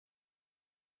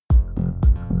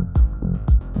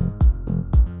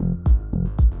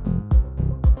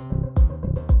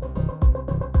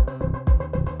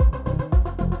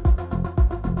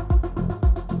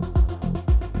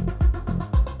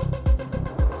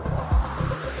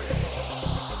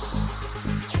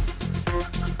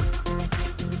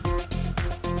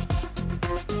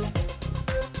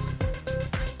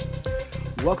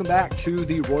welcome back to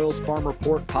the Royals Farm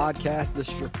Report podcast.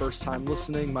 This is your first time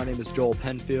listening. My name is Joel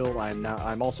Penfield.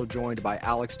 I'm also joined by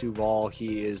Alex Duvall.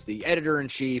 He is the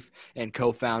editor-in-chief and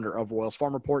co-founder of Royals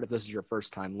Farm Report. If this is your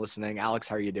first time listening, Alex,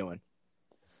 how are you doing?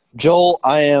 Joel,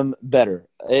 I am better.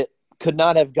 It could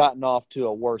not have gotten off to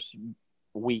a worse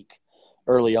week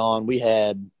early on. We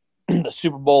had the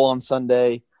Super Bowl on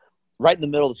Sunday. Right in the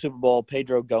middle of the Super Bowl,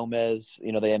 Pedro Gomez,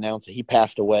 they announced that he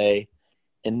passed away.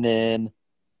 And then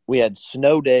we had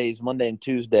snow days Monday and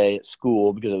Tuesday at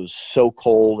school because it was so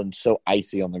cold and so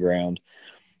icy on the ground.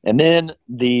 And then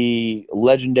the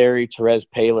legendary Therese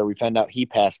Paylor, we found out he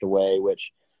passed away,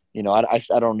 which,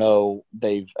 I don't know,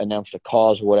 they've announced a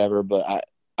cause or whatever, but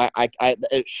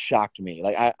it shocked me.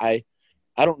 Like I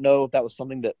don't know if that was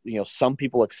something that, some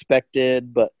people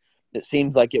expected, but it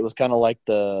seems like it was kind of like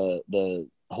the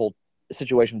whole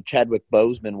situation with Chadwick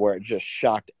Boseman where it just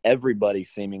shocked everybody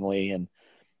seemingly. And,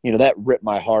 that ripped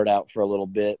my heart out for a little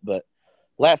bit. But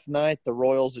last night, the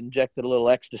Royals injected a little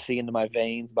ecstasy into my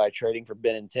veins by trading for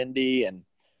Benintendi and,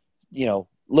 a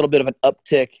little bit of an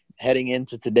uptick heading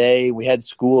into today. We had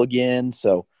school again.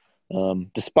 So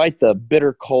despite the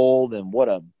bitter cold and what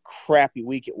a crappy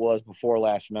week it was before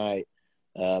last night,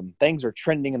 things are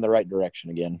trending in the right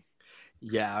direction again.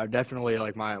 Yeah, definitely.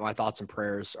 Like my thoughts and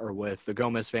prayers are with the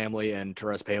Gomez family and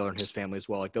Therese Paylor and his family as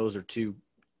well. Like those are two,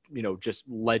 just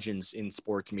legends in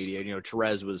sports media.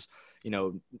 Therese was,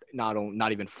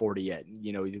 not even 40 yet.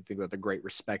 You think about the great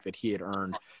respect that he had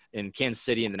earned in Kansas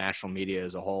City and the national media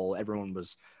as a whole. Everyone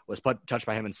was touched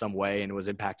by him in some way and was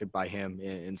impacted by him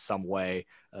in some way,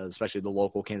 especially the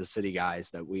local Kansas City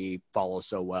guys that we follow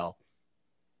so well.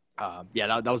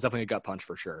 That was definitely a gut punch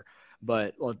for sure.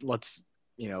 But let's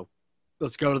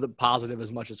go to the positive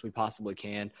as much as we possibly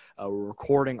can. We're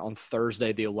recording on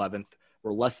Thursday, the 11th.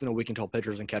 We're less than a week until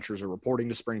pitchers and catchers are reporting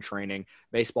to spring training.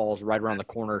 Baseball is right around the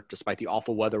corner, despite the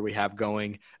awful weather we have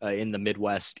going in the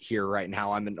Midwest here right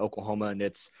now. I'm in Oklahoma, and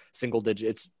it's single digits.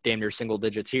 It's damn near single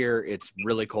digits here. It's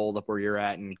really cold up where you're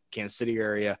at in Kansas City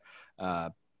area.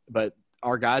 But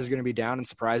our guys are going to be down in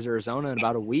Surprise, Arizona in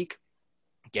about a week,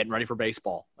 getting ready for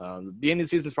baseball. The beginning of the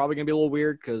season is probably going to be a little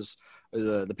weird because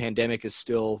the pandemic is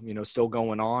still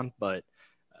going on, but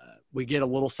we get a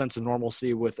little sense of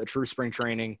normalcy with a true spring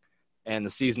training and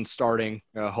the season starting,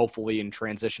 hopefully in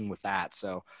transition with that.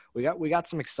 So we got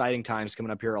some exciting times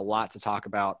coming up here, a lot to talk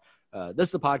about. This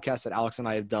is a podcast that Alex and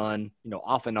I have done,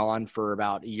 off and on for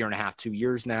about a year and a half, 2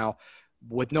 years now.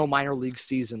 With no minor league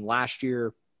season last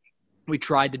year, we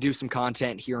tried to do some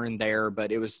content here and there,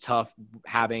 but it was tough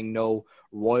having no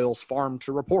Royals Farm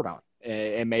to report on.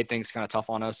 It made things kind of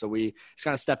tough on us. So we just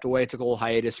kind of stepped away, took a little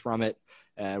hiatus from it.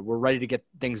 We're ready to get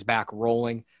things back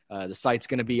rolling. The site's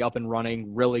going to be up and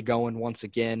running, really going once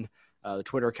again. The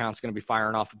Twitter account's going to be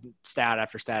firing off stat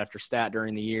after stat after stat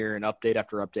during the year and update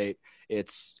after update.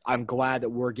 I'm glad that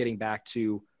we're getting back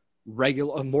to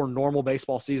a more normal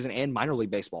baseball season and minor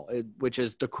league baseball, which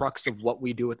is the crux of what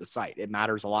we do at the site. It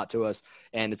matters a lot to us.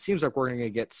 And it seems like we're going to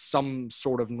get some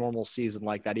sort of normal season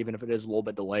like that, even if it is a little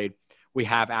bit delayed. We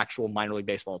have actual minor league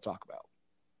baseball to talk about.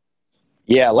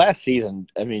 Yeah, last season,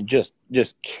 just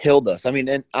killed us.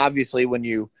 And obviously when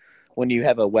you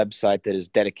have a website that is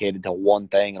dedicated to one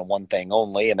thing and one thing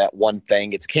only, and that one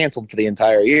thing gets canceled for the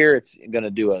entire year, it's going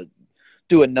to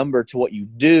do a number to what you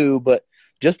do. But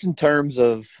just in terms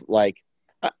of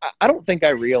I don't think I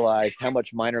realized how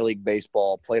much minor league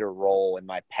baseball played a role in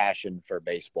my passion for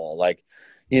baseball.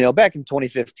 Back in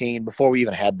 2015, before we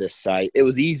even had this site, it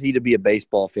was easy to be a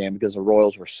baseball fan because the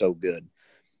Royals were so good.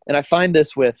 And I find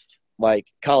this with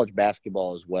college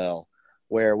basketball as well,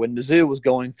 where when Mizzou was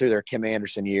going through their Kim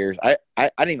Anderson years, I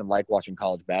didn't even like watching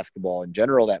college basketball in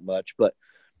general that much, but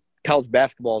college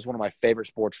basketball is one of my favorite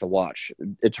sports to watch.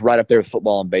 It's right up there with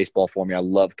football and baseball for me. I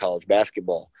love college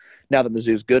basketball. Now that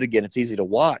Mizzou's good again, it's easy to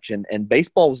watch. And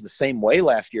baseball was the same way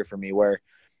last year for me, where,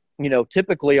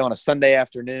 typically on a Sunday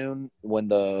afternoon when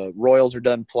the Royals are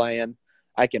done playing,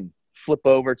 I can flip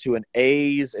over to an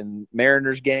A's and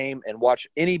Mariners game and watch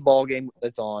any ball game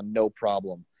that's on, no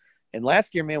problem. And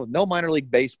last year, man, with no minor league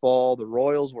baseball, the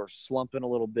Royals were slumping a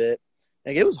little bit.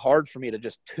 It was hard for me to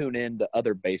just tune in to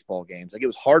other baseball games. It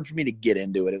was hard for me to get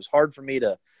into it. It was hard for me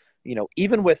to,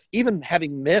 even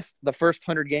having missed the first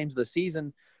 100 games of the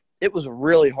season, it was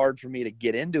really hard for me to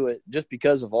get into it just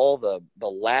because of all the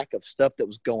lack of stuff that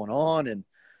was going on. And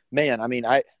man,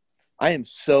 I am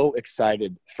so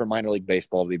excited for minor league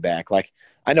baseball to be back.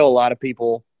 I know a lot of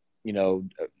people,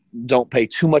 don't pay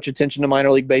too much attention to minor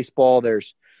league baseball.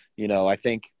 There's, I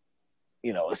think,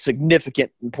 a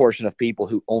significant portion of people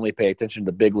who only pay attention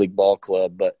to the big league ball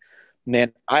club. But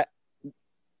man, I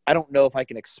I don't know if I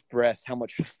can express how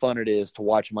much fun it is to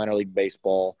watch minor league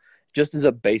baseball just as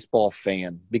a baseball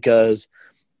fan, because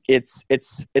it's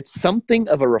something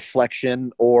of a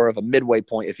reflection or of a midway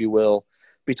point, if you will,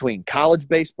 between college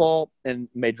baseball and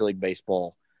Major League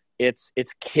Baseball. It's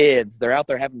kids. They're out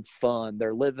there having fun.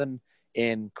 They're living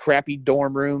in crappy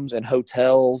dorm rooms and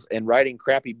hotels and riding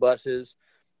crappy buses,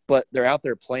 but they're out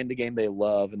there playing the game they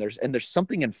love. And there's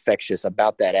something infectious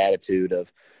about that attitude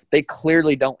of they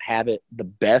clearly don't have it the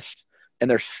best, and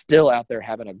they're still out there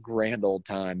having a grand old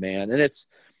time, man.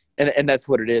 And that's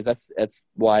what it is. That's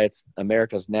why it's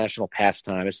America's national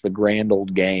pastime. It's the grand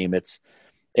old game. It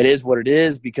is what it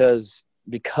is because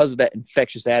of that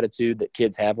infectious attitude that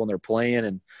kids have when they're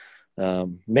playing.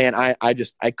 And man,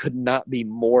 I could not be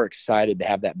more excited to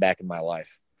have that back in my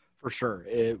life. For sure.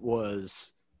 It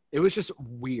was just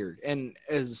weird. And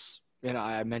as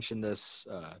I mentioned this,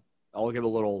 I'll give a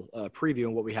little preview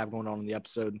on what we have going on in the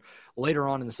episode. Later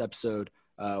on in this episode,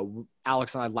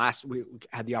 Alex and I last week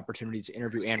had the opportunity to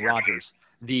interview Ann Rogers,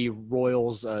 the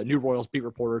Royals, new Royals beat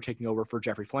reporter taking over for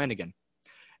Jeffrey Flanagan.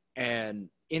 And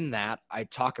in that, I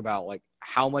talk about like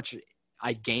how much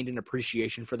I gained an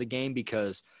appreciation for the game,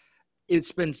 because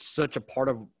it's been such a part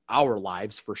of our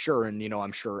lives for sure. And,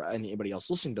 I'm sure anybody else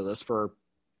listening to this for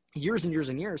years and years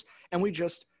and years. And we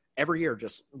just every year,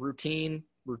 just routine.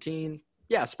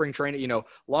 Yeah. Spring training,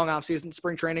 long off season,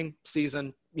 spring training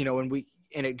season,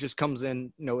 and it just comes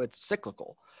in, it's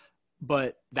cyclical,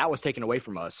 but that was taken away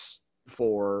from us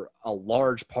for a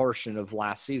large portion of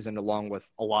last season, along with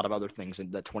a lot of other things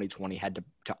that 2020 had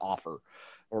to offer,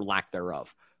 or lack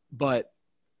thereof. But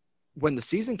when the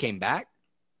season came back,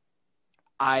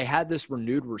 I had this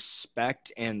renewed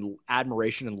respect and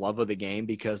admiration and love of the game,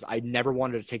 because I never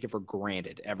wanted to take it for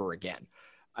granted ever again.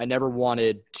 I never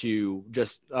wanted to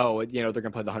just, they're going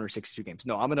to play the 162 games.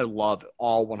 No, I'm going to love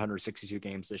all 162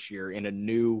 games this year in a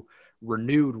new,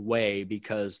 renewed way,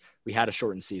 because we had a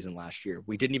shortened season last year.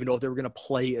 We didn't even know if they were going to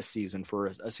play a season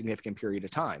for a significant period of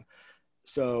time.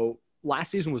 So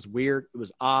last season was weird. It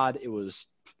was odd. It was,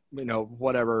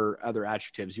 whatever other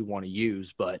adjectives you want to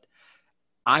use, but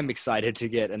I'm excited to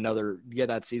get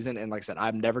that season. And like I said,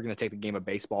 I'm never going to take the game of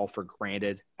baseball for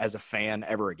granted as a fan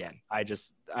ever again. I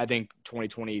think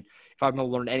 2020, if I'm going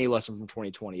to learn any lesson from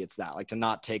 2020, it's that, like, to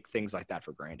not take things like that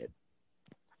for granted.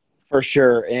 For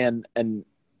sure. And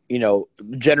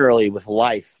generally with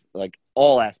life, like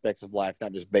all aspects of life,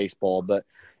 not just baseball, but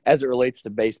as it relates to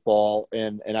baseball,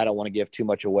 and I don't want to give too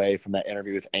much away from that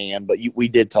interview with Ann, but we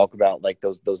did talk about like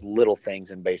those little things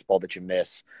in baseball that you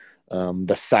miss.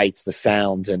 The sights, the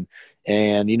sounds, and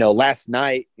last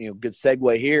night, good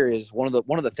segue here, is one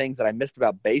of the things that I missed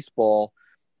about baseball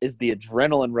is the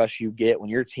adrenaline rush you get when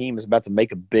your team is about to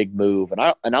make a big move.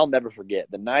 And I'll never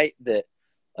forget the night that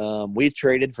we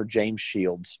traded for James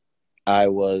Shields. I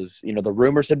was, the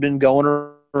rumors had been going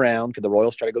around, could the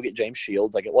Royals try to go get James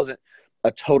Shields? Like, it wasn't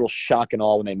a total shock and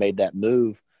awe when they made that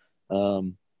move.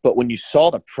 But when you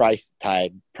saw the price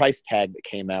tag that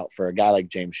came out for a guy like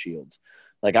James Shields,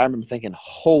 like, I remember thinking,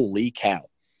 holy cow.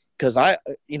 Because I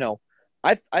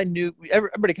knew –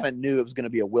 everybody kind of knew it was going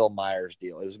to be a Will Myers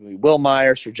deal. It was going to be Will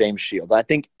Myers for James Shields. I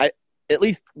think at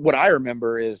least what I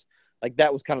remember is, like,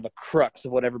 that was kind of the crux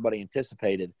of what everybody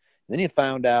anticipated. And then you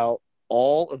found out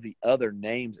all of the other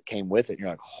names that came with it. And you're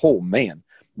like, oh, man,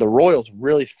 the Royals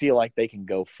really feel like they can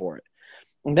go for it.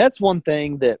 And that's one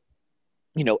thing that,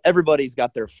 everybody's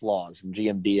got their flaws. And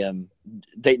GMDM,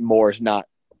 Dayton Moore is not,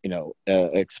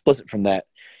 explicit from that.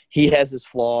 He has his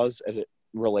flaws as it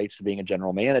relates to being a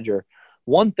general manager.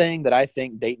 One thing that I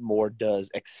think Dayton Moore does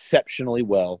exceptionally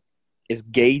well is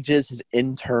gauges his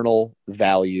internal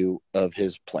value of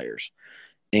his players.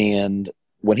 And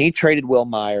when he traded Will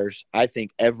Myers, I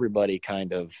think everybody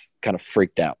kind of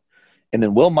freaked out. And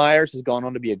then Will Myers has gone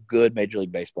on to be a good Major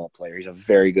League Baseball player. He's a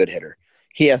very good hitter.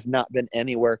 He has not been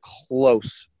anywhere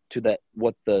close to that,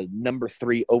 what the number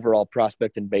 3 overall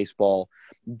prospect in baseball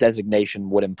designation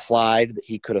would imply that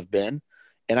he could have been.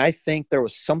 And I think there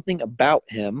was something about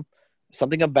him,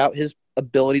 something about his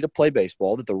ability to play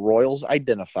baseball that the Royals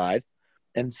identified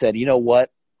and said, you know what,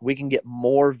 we can get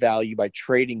more value by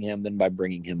trading him than by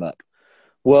bringing him up.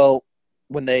 Well,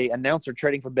 when they announced they're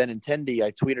trading for Benintendi,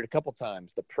 I tweeted a couple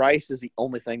times, the price is the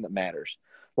only thing that matters.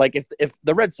 Like, if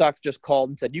the Red Sox just called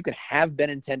and said, you can have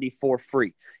Benintendi for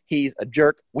free. He's a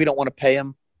jerk. We don't want to pay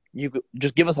him. You could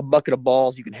just give us a bucket of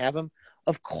balls. You can have him.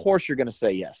 Of course you're going to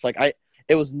say yes. Like,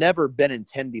 it was never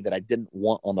Benintendi that I didn't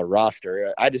want on the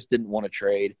roster. I just didn't want to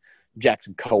trade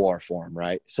Jackson Kowar for him,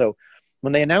 right? So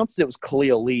when they announced it was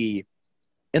Khalil Lee,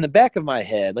 in the back of my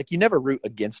head, like, you never root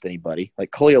against anybody.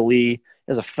 Like, Khalil Lee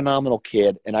is a phenomenal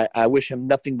kid, and I wish him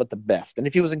nothing but the best. And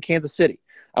if he was in Kansas City,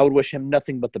 I would wish him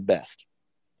nothing but the best.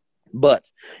 But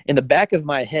in the back of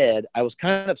my head, I was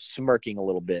kind of smirking a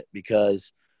little bit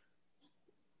because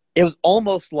it was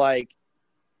almost like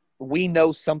we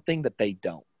know something that they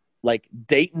don't. Like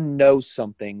Dayton knows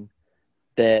something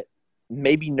that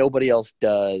maybe nobody else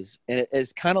does. And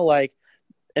it's kind of like,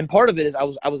 and part of it is I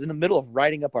was in the middle of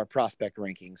writing up our prospect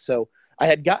rankings. So I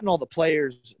had gotten all the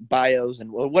players' bios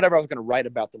and whatever I was going to write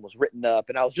about them was written up,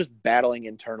 and I was just battling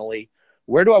internally.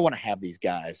 Where do I want to have these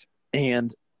guys?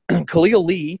 And Khalil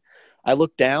Lee, I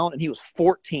looked down, and he was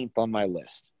 14th on my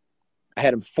list. I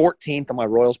had him 14th on my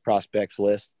Royals prospects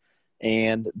list,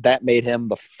 and that made him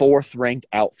the 4th-ranked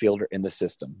outfielder in the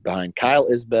system, behind Kyle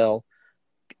Isbell,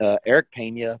 Eric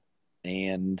Pena,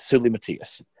 and Sudley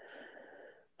Matias.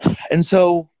 And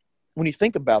so when you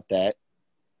think about that,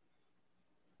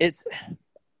 it's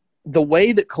the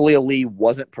way that Khalil Lee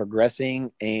wasn't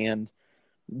progressing and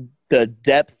the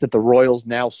depth that the Royals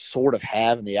now sort of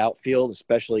have in the outfield,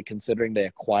 especially considering they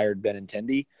acquired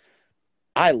Benintendi.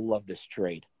 I love this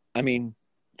trade. I mean,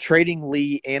 trading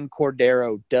Lee and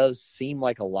Cordero does seem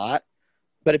like a lot,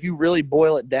 but if you really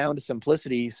boil it down to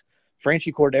simplicities,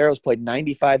 Franchy Cordero's played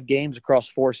 95 games across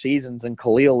 4 seasons, and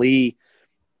Khalil Lee,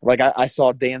 like I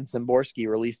saw Dan Szymborski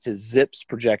released his ZiPS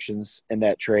projections in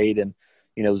that trade, and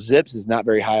ZiPS is not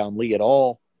very high on Lee at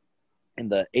all. And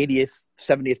the 80th,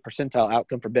 70th percentile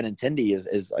outcome for Benintendi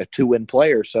is a 2-win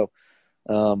player. So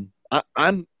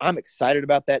I'm excited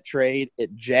about that trade.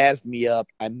 It jazzed me up.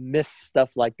 I miss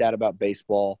stuff like that about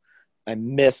baseball. I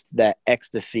missed that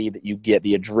ecstasy that you get,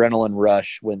 the adrenaline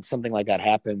rush when something like that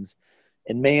happens.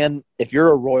 And man, if you're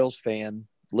a Royals fan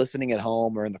listening at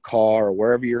home or in the car or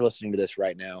wherever you're listening to this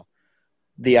right now,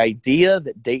 the idea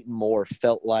that Dayton Moore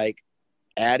felt like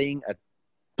adding a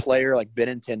player like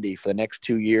Benintendi for the next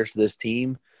 2 years to this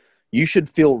team, you should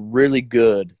feel really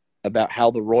good about how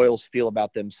the Royals feel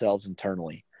about themselves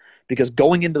internally. Because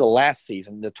going into the last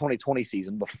season, the 2020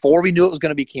 season, before we knew it was going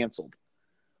to be canceled,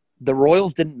 the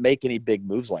Royals didn't make any big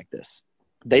moves like this.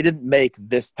 They didn't make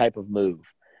this type of move.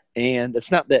 And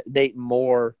it's not that Dayton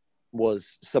Moore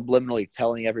was subliminally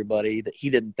telling everybody that he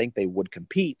didn't think they would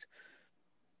compete,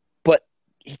 but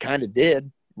he kind of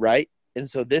did, right? And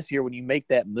so this year when you make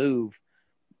that move,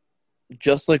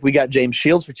 just like we got James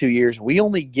Shields for 2 years, we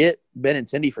only get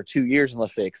Benintendi for 2 years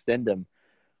unless they extend him.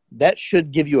 That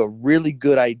should give you a really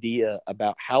good idea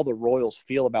about how the Royals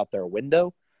feel about their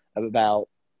window, about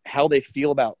how they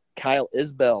feel about Kyle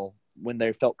Isbell when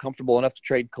they felt comfortable enough to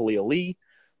trade Khalil Lee.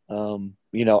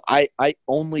 I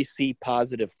only see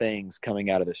positive things coming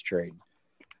out of this trade.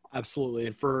 Absolutely.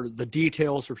 And for the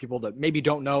details for people that maybe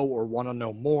don't know or want to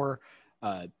know more,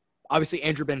 obviously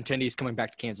Andrew Benintendi is coming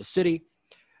back to Kansas City.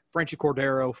 Franchy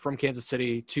Cordero from Kansas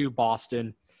City to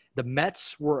Boston. The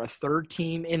Mets were a 3rd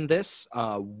team in this.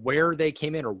 Where they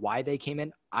came in or why they came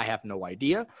in, I have no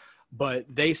idea. But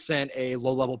they sent a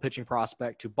low-level pitching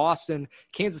prospect to Boston.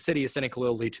 Kansas City is sending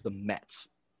Khalil Lee to the Mets.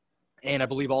 And I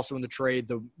believe also in the trade,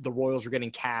 the Royals are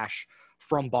getting cash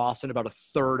from Boston, about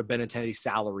 1/3 of Benintendi's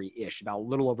salary-ish, about a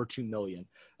little over $2 million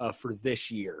for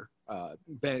this year,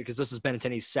 because this is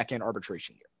Benintendi's 2nd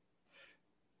arbitration year.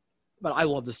 But I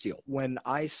love this deal. When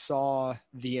I saw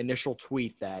the initial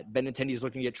tweet that Benintendi is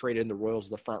looking to get traded and the Royals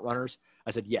are the front runners,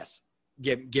 I said, yes,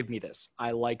 give me this.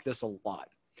 I like this a lot.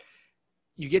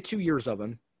 You get 2 years of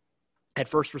him. At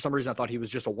first, for some reason, I thought he was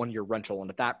just a 1-year rental.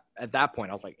 And at that point,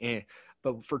 I was like, eh.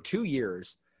 But for 2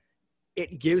 years,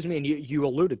 it gives me, and you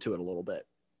alluded to it a little bit,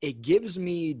 it gives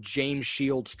me James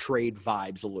Shields trade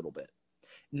vibes a little bit.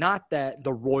 Not that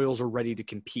the Royals are ready to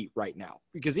compete right now.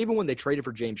 Because even when they traded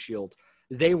for James Shields,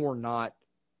 they were not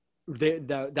 –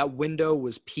 that window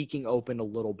was peeking open a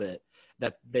little bit.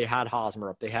 That they had Hosmer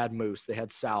up, they had Moose, they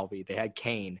had Salvi, they had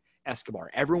Kane, Escobar.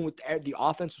 The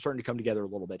offense was starting to come together a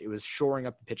little bit. It was shoring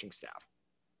up the pitching staff.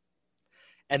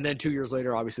 And then 2 years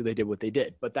later, obviously, they did what they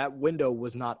did. But that window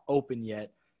was not open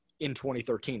yet in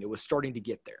 2013. It was starting to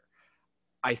get there.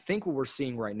 I think what we're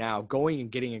seeing right now, going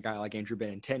and getting a guy like Andrew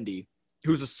Benintendi,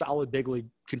 who's a solid big league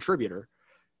contributor,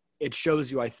 it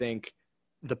shows you, I think,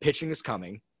 the pitching is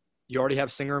coming. You already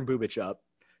have Singer and Bubic up.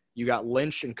 You got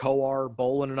Lynch and Kowar,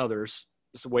 Bolin, and others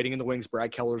just waiting in the wings.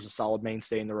 Brad Keller's a solid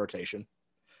mainstay in the rotation.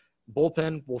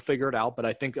 Bullpen, we'll figure it out, but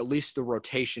I think at least the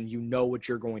rotation, you know what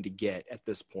you're going to get at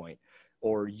this point,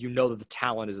 or you know that the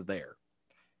talent is there.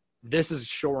 This is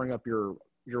shoring up your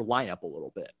lineup a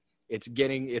little bit.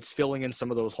 It's filling in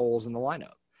some of those holes in the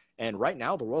lineup. And right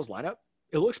now, the Royals lineup,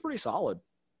 it looks pretty solid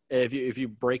if you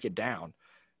break it down.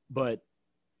 But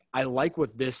I like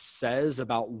what this says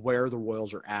about where the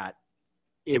Royals are at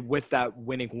with that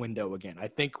winning window again. I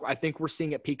think we're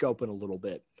seeing it peak open a little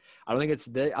bit. I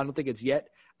don't think it's yet.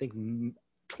 I think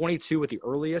 22 at the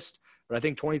earliest, but I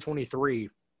think 2023,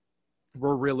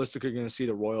 we're realistically going to see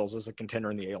the Royals as a contender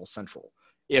in the AL Central.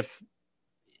 If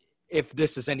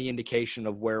this is any indication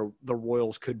of where the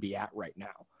Royals could be at right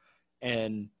now.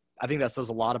 And I think that says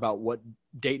a lot about what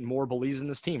Dayton Moore believes in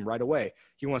this team right away.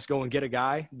 He wants to go and get a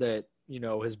guy that,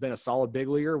 has been a solid big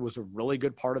leaguer, was a really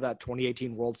good part of that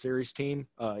 2018 World Series team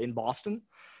in Boston,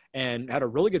 and had a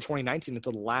really good 2019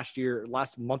 until the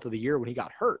last month of the year when he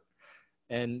got hurt,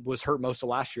 and was hurt most of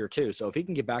last year too. So if he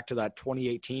can get back to that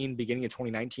 2018, beginning of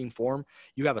 2019 form,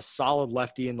 you have a solid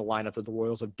lefty in the lineup that the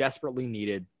Royals have desperately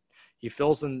needed. He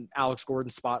fills in Alex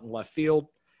Gordon's spot in left field.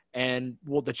 And,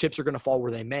 the chips are going to fall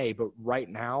where they may. But right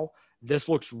now, this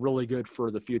looks really good for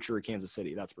the future of Kansas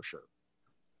City. That's for sure.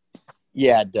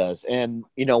 Yeah, it does. And,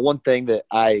 one thing that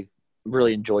I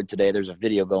really enjoyed today, there's a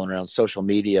video going around social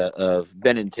media of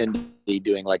Benintendi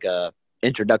doing like a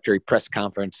introductory press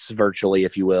conference virtually,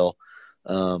 if you will.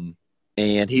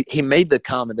 And he made the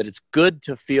comment that it's good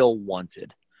to feel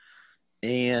wanted.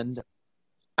 And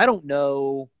I don't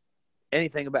know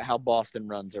anything about how Boston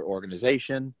runs their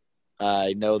organization.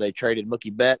 I know they traded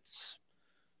Mookie Betts,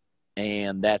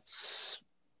 and that's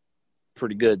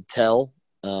pretty good tell.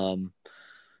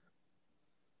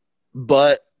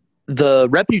 But the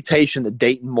reputation that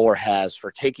Dayton Moore has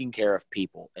for taking care of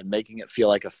people and making it feel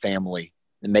like a family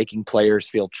and making players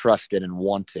feel trusted and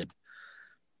wanted.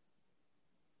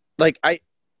 Like I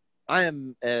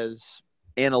am as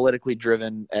analytically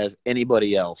driven as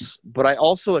anybody else, but I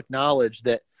also acknowledge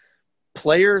that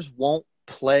players won't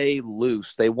play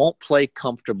loose. They won't play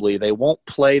comfortably. They won't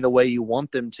play the way you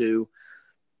want them to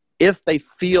if they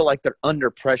feel like they're under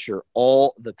pressure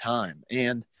all the time.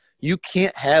 And you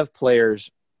can't have players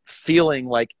feeling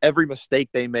like every mistake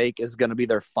they make is going to be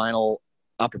their final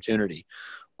opportunity,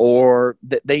 or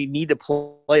that they need to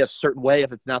play a certain way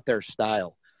if it's not their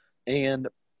style. And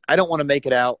I don't want to make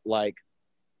it out like,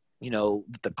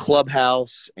 the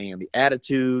clubhouse and the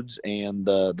attitudes and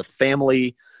the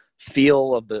family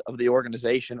feel of the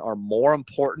organization are more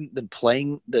important than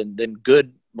playing than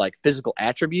good like physical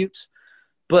attributes.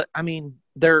 But I mean,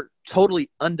 they're totally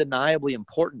undeniably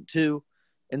important too.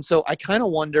 And so I kind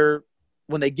of wonder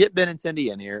when they get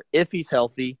Benintendi in here, if he's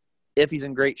healthy, if he's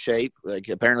in great shape, like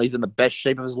apparently he's in the best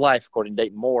shape of his life, according to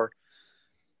Dayton Moore,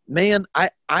 man,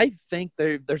 I think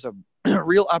there's a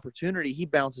real opportunity he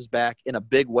bounces back in a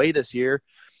big way this year.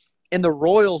 And the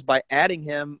Royals, by adding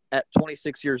him at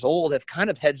 26 years old, have kind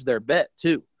of hedged their bet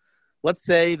too. Let's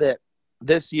say that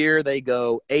this year they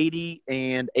go 80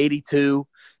 and 82.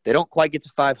 They don't quite get to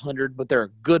 500, but they're a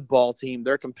good ball team.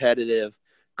 They're competitive,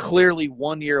 clearly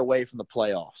 1 year away from the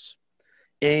playoffs.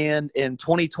 And in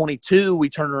 2022, we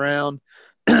turn around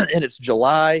and it's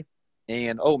July.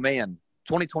 And, oh, man,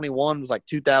 2021 was like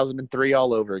 2003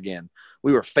 all over again.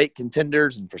 We were fake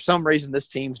contenders, and for some reason this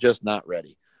team's just not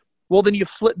ready. Well, then you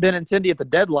flip Benintendi at the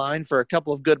deadline for a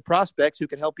couple of good prospects who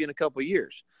can help you in a couple of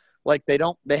years. Like they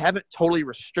haven't totally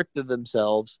restricted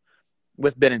themselves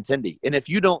with Benintendi. And if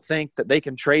you don't think that they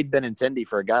can trade Benintendi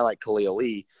for a guy like Khalil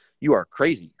Lee, you are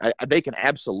crazy. They can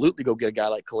absolutely go get a guy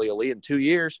like Khalil Lee in 2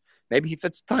 years. Maybe he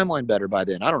fits the timeline better by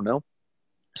then. I don't know.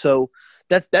 So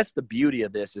that's the beauty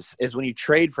of this is when you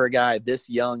trade for a guy this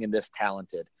young and this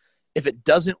talented, if it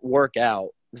doesn't work out,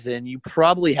 then you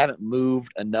probably haven't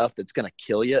moved enough that's going to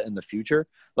kill you in the future.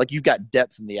 Like you've got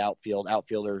depth in the outfield.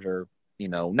 Outfielders are,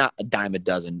 not a dime a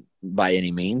dozen by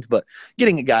any means, but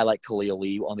getting a guy like Khalil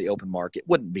Lee on the open market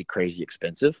wouldn't be crazy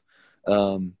expensive.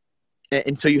 And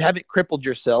so you haven't crippled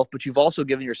yourself, but you've also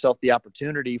given yourself the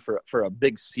opportunity for a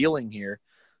big ceiling here.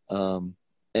 And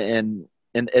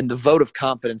the vote of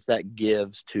confidence that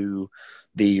gives to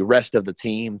the rest of the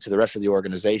team, to the rest of the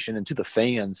organization, and to the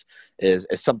fans is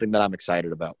something that I'm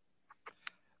excited about.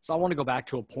 So I want to go back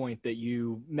to a point that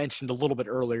you mentioned a little bit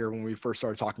earlier when we first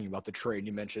started talking about the trade.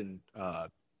 You mentioned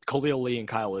Khalil Lee and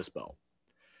Kyle Isbell.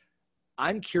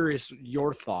 I'm curious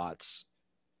your thoughts,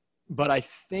 but I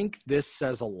think this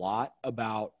says a lot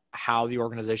about how the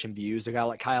organization views a guy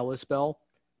like Kyle Isbell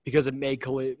because it made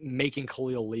making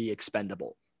Khalil Lee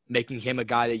expendable, making him a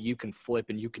guy that you can flip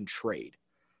and you can trade.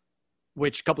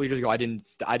 Which a couple of years ago, I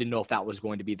didn't know if that was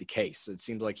going to be the case. It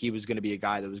seemed like he was going to be a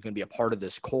guy that was going to be a part of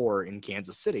this core in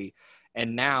Kansas City.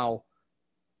 And now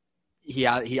he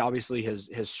obviously has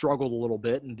struggled a little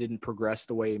bit and didn't progress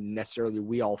the way necessarily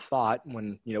we all thought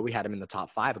when, we had him in the top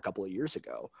 5 a couple of years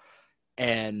ago.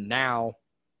 And now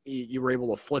you were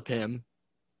able to flip him,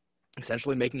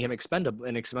 essentially making him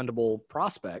an expendable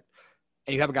prospect.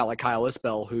 And you have a guy like Kyle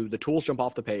Isbell, who the tools jump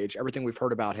off the page. Everything we've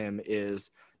heard about him is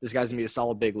this guy's going to be a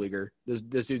solid big leaguer. This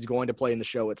dude's going to play in the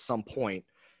show at some point.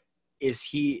 I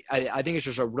think it's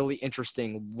just a really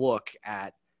interesting look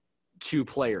at two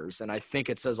players. And I think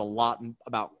it says a lot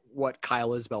about what Kyle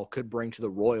Isbell could bring to the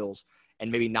Royals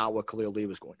and maybe not what Khalil Lee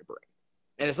was going to bring.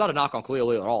 And it's not a knock on Khalil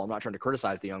Lee at all. I'm not trying to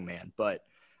criticize the young man, but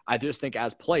I just think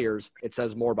as players, it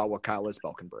says more about what Kyle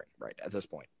Isbell can bring right at this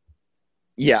point.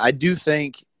 Yeah, I do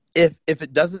think if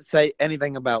it doesn't say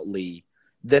anything about Lee,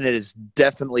 then it is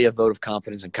definitely a vote of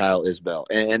confidence in Kyle Isbell.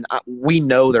 And we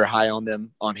know they're high on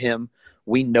him.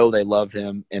 We know they love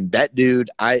him. And that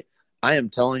dude, I am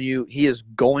telling you, he is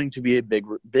going to be a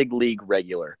big league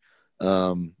regular.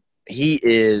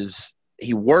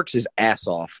 He works his ass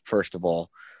off, first of all.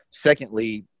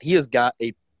 Secondly, he has got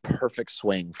a perfect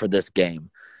swing for this game.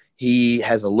 He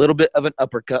has a little bit of an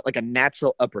uppercut, like a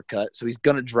natural uppercut. So he's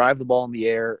going to drive the ball in the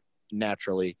air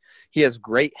naturally. He has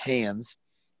great hands.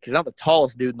 He's not the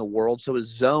tallest dude in the world, so his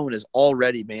zone is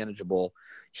already manageable.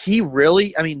 He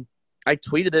really, I mean, I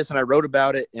tweeted this and I wrote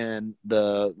about it in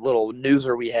the little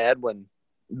newser we had when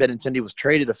Benintendi was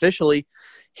traded officially.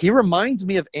 He reminds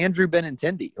me of Andrew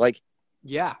Benintendi. Like,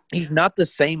 yeah, he's not the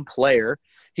same player.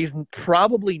 He's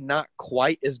probably not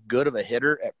quite as good of a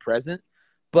hitter at present,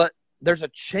 but there's a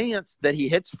chance that he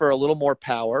hits for a little more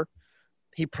power.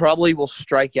 He probably will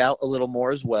strike out a little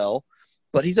more as well,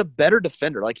 but he's a better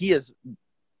defender. Like, he is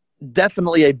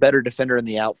definitely a better defender in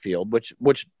the outfield,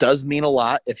 which does mean a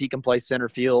lot if he can play center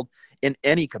field in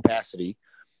any capacity.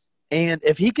 And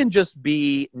if he can just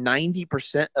be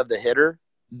 90% of the hitter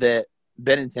that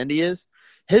Benintendi is,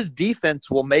 his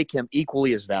defense will make him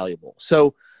equally as valuable.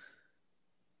 So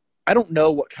I don't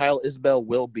know what Kyle Isbell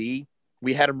will be.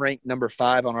 We had him ranked number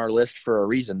 5 on our list for a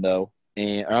reason, though.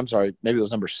 And I'm sorry, maybe it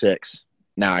was number 6.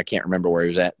 Now I can't remember where he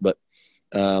was at, but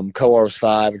Coar was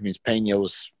 5, which means Pena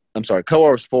was – I'm sorry,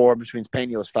 Coar was 4, which means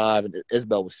Pena was 5, and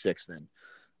Isbell was 6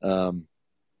 then.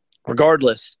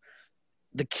 Regardless,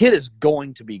 the kid is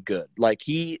going to be good. Like,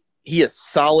 he is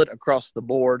solid across the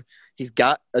board. He's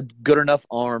got a good enough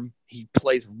arm. He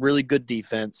plays really good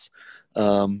defense.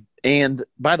 And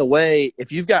by the way,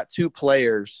 if you've got two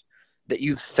players that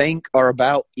you think are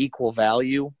about equal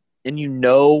value and you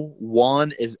know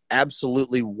one is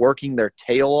absolutely working their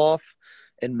tail off,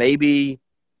 and maybe,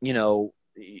 you know,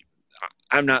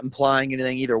 I'm not implying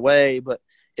anything either way, but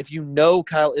if you know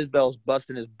Kyle Isbell's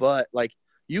busting his butt, like,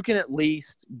 you can at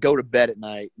least go to bed at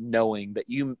night knowing that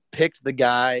you picked the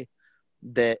guy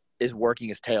that is working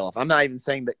his tail off. I'm not even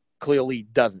saying that clearly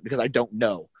doesn't, because I don't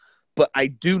know. But I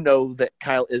do know that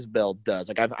Kyle Isbell does.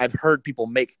 Like, I've heard people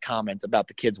make comments about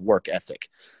the kid's work ethic.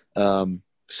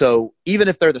 So even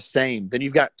if they're the same, then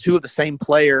you've got two of the same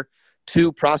player,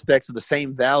 two prospects of the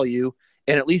same value,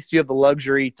 and at least you have the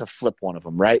luxury to flip one of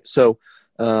them, right? So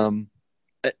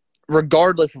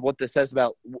regardless of what this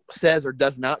says or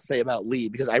does not say about Lee,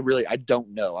 because I don't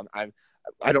know.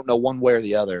 I don't know one way or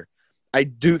the other. I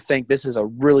do think this is a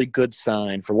really good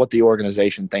sign for what the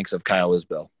organization thinks of Kyle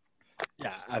Isbell.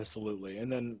 Yeah, absolutely.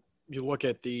 And then you look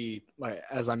at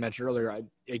as I mentioned earlier,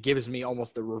 it gives me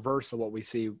almost the reverse of what we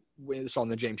saw on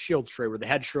the James Shields trade, where they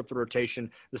had stripped the rotation,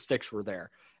 the sticks were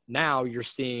there. Now you're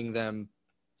seeing them,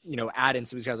 add in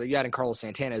some of these guys. Like, you add in Carlos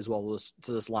Santana as well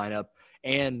to this lineup,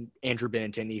 and Andrew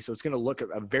Benintendi. So it's going to look at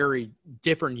a very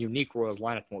different, unique Royals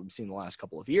lineup than what we've seen the last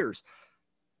couple of years.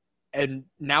 And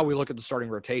now we look at the starting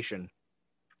rotation.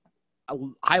 A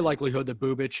high likelihood that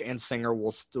Bubic and Singer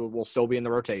will still be in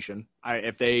the rotation.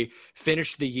 If they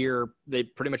finish the year, they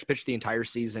pretty much pitched the entire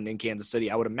season in Kansas City.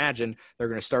 I would imagine they're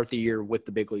going to start the year with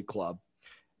the big league club.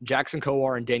 Jackson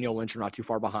Coar and Daniel Lynch are not too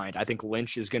far behind. I think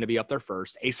Lynch is going to be up there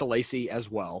first. Asa Lacy as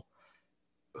well.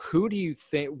 Where do you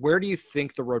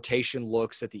think the rotation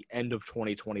looks at the end of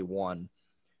 2021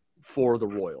 for the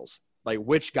Royals? Like,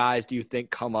 which guys do you think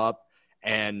come up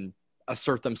and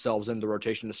assert themselves in the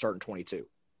rotation to start in 22?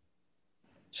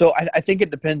 So I think it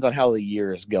depends on how the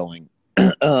year is going.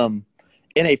 In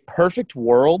a perfect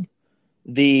world,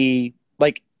 in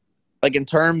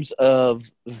terms of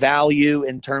value,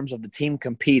 in terms of the team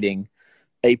competing,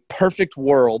 a perfect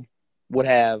world would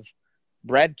have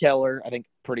Brad Keller, I think,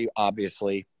 pretty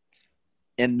obviously.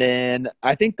 And then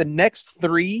I think the next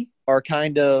three are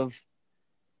kind of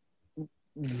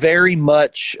very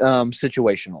much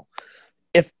situational.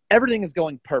 If everything is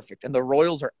going perfect and the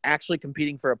Royals are actually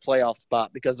competing for a playoff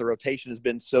spot because the rotation has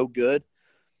been so good,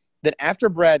 then after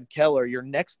Brad Keller, your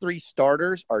next three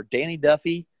starters are Danny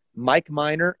Duffy, Mike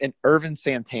Minor, and Irvin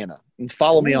Santana. And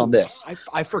follow me on this.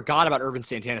 I forgot about Irvin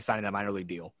Santana signing that minor league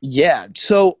deal. Yeah.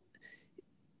 So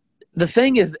the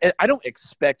thing is, I don't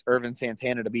expect Irvin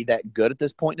Santana to be that good at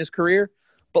this point in his career,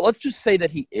 but let's just say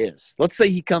that he is. Let's say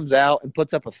he comes out and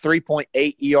puts up a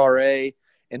 3.8 ERA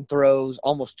and throws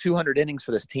almost 200 innings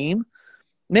for this team.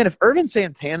 Man, if Irvin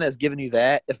Santana is giving you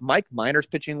that, if Mike Minor's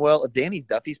pitching well, if Danny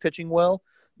Duffy's pitching well,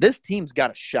 this team's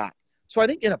got a shot. So I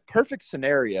think in a perfect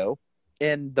scenario,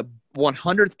 in the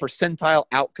 100th percentile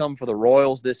outcome for the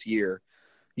Royals this year,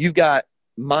 you've got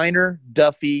Minor,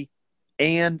 Duffy,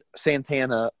 and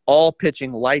Santana all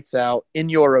pitching lights out in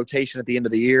your rotation at the end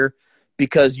of the year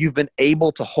because you've been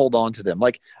able to hold on to them.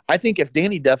 Like, I think if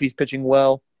Danny Duffy's pitching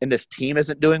well and this team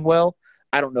isn't doing well,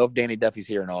 I don't know if Danny Duffy's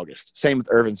here in August. Same with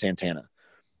Irvin Santana.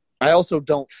 I also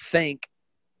don't think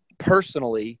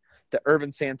personally that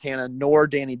Irvin Santana nor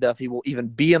Danny Duffy will even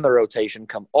be in the rotation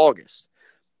come August.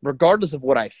 Regardless of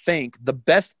what I think, the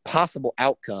best possible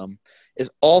outcome is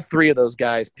all three of those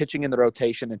guys pitching in the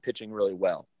rotation and pitching really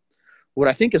well. What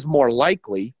I think is more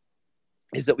likely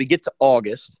is that we get to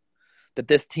August, that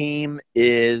this team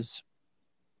is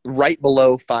right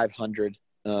below 500,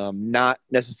 not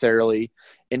necessarily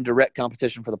in direct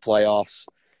competition for the playoffs.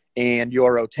 And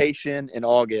your rotation in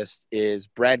August is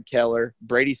Brad Keller,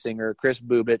 Brady Singer, Chris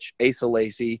Bubich, Asa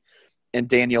Lacy, and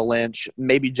Daniel Lynch,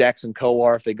 maybe Jackson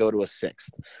Kowar if they go to a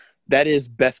sixth. That is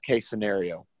best case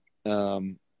scenario.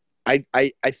 I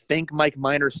think Mike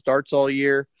Minor starts all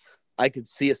year. I could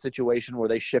see a situation where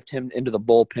they shift him into the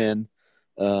bullpen.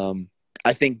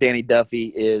 I think Danny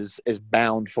Duffy is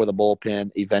bound for the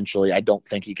bullpen eventually. I don't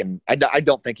think he can. I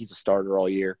don't think he's a starter all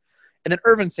year. And then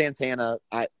Irvin Santana,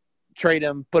 I trade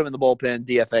him, put him in the bullpen,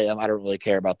 DFA him. I don't really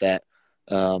care about that.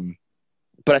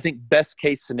 But I think best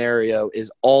case scenario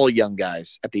is all young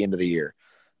guys at the end of the year.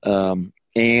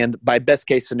 And by best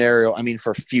case scenario, I mean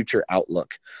for future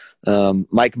outlook.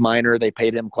 Mike Minor, they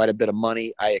paid him quite a bit of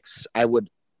money. I would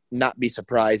not be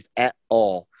surprised at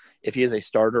all if he is a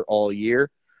starter all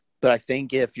year. But I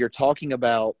think if you're talking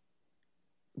about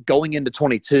going into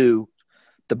 22,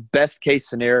 the best case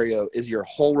scenario is your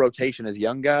whole rotation as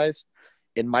young guys,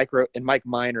 and Mike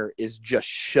Minor is just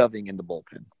shoving in the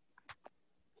bullpen.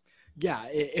 Yeah,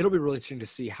 it'll be really interesting to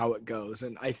see how it goes.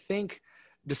 And I think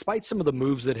despite some of the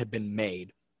moves that have been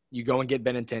made, you go and get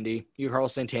Benintendi, you get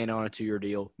Carlos Santana on a 2-year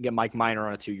deal, you get Mike Minor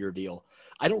on a 2-year deal.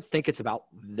 I don't think it's about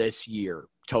this year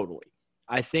totally.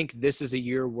 I think this is a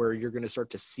year where you're going to start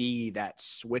to see that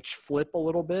switch flip a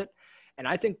little bit. And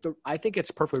I think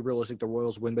it's perfectly realistic the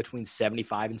Royals win between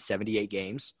 75 and 78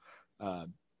 games.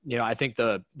 I think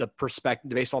the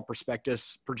baseball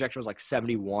prospectus projection was like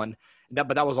 71,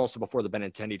 but that was also before the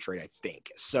Benintendi trade, I think.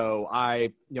 So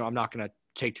I'm not going to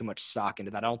take too much stock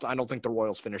into that. I don't think the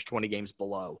Royals finish 20 games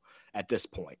below at this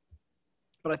point.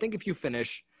 But I think if you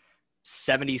finish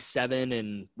 77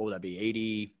 and what would that be,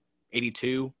 80,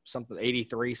 82, something,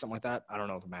 83, something like that. I don't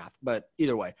know the math, but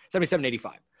either way, 77,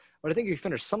 85. But I think if you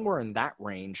finish somewhere in that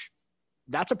range,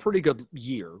 that's a pretty good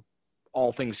year,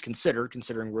 all things considered,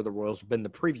 considering where the Royals have been the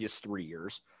previous 3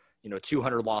 years.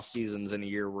 200 lost seasons in a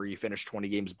year where you finish 20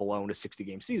 games below in a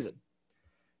 60-game season.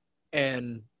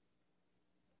 And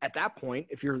at that point,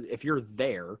 if you're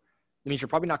there, it means you're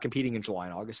probably not competing in July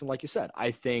and August. And like you said,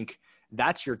 I think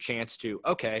that's your chance to,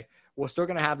 okay, we're still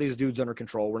going to have these dudes under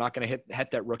control. We're not going to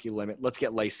hit that rookie limit. Let's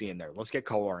get Lacy in there. Let's get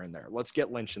Kowar in there. Let's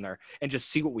get Lynch in there and just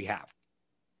see what we have.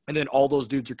 And then all those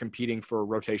dudes are competing for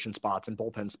rotation spots and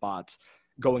bullpen spots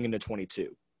going into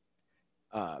 22.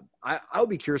 I'll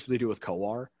be curious what they do with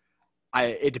Kowar.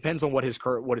 It depends on what his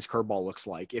curveball looks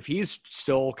like. If he's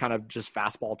still kind of just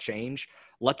fastball change,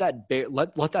 let that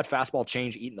fastball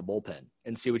change eat in the bullpen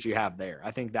and see what you have there.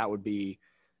 I think that would be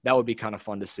kind of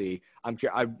fun to see.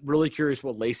 I'm really curious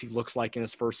what Lacy looks like in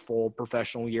his first full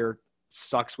professional year.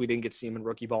 Sucks we didn't get to see him in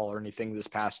rookie ball or anything this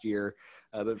past year,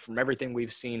 but from everything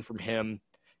we've seen from him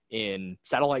in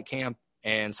satellite camp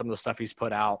and some of the stuff he's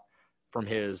put out from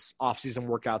his off-season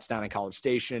workouts down in College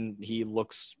Station, he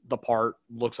looks the part,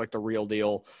 looks like the real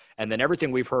deal. And then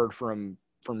everything we've heard from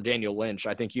Daniel Lynch,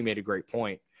 I think you made a great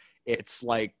point. It's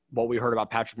like what we heard about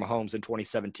Patrick Mahomes in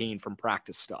 2017 from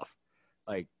practice stuff.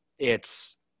 Like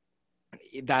that's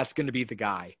going to be the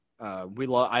guy.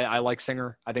 I like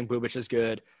Singer. I think Bubich is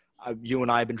good. You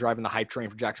and I have been driving the hype train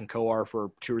for Jackson Kowar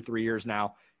for 2 or 3 years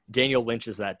now. Daniel Lynch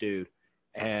is that dude.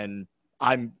 And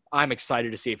I'm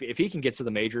excited to see if he can get to the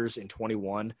majors in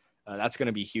 21. That's going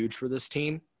to be huge for this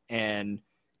team. And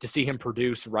to see him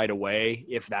produce right away,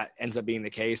 if that ends up being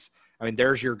the case, I mean,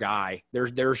 there's your guy.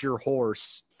 There's your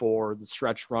horse for the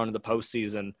stretch run of the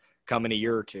postseason coming a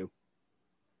year or two.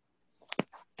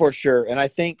 For sure. And I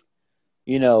think,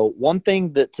 one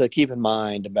thing that to keep in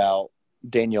mind about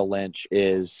Daniel Lynch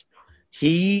is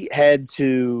he had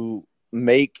to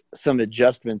make some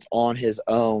adjustments on his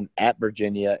own at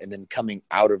Virginia and then coming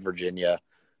out of Virginia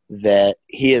that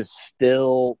he is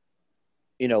still,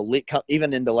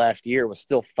 even into last year was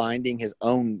still finding his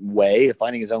own way,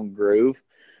 finding his own groove.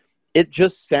 It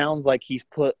just sounds like he's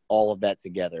put all of that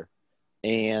together.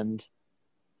 And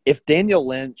if Daniel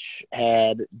Lynch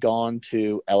had gone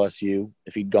to LSU,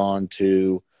 if he'd gone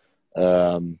to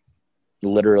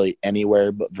literally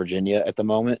anywhere but Virginia at the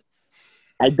moment,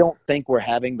 I don't think we're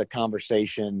having the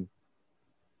conversation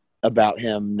about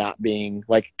him not being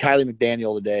like Kylie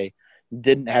McDaniel today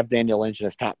didn't have Daniel Lynch in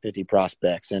his top 50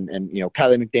 prospects. And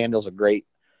Kylie McDaniel's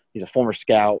he's a former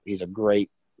scout. He's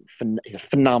a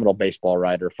phenomenal baseball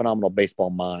writer, phenomenal baseball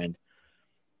mind.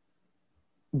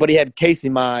 But he had Casey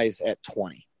Mize at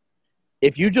 20.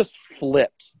 If you just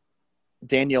flipped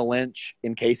Daniel Lynch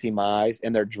and Casey Mize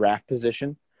in their draft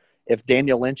position, if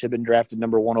Daniel Lynch had been drafted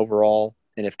number 1 overall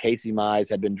and if Casey Mize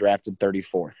had been drafted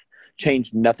 34th,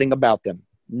 changed nothing about them.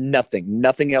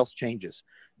 Nothing else changes.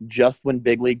 Just when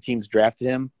big league teams drafted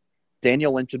him,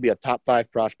 Daniel Lynch would be a top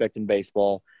 5 prospect in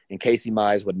baseball, and Casey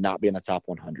Mize would not be in the top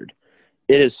 100.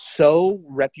 It is so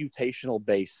reputational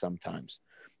based sometimes.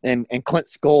 And Clint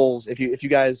Scholes, if you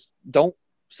guys don't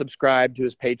subscribe to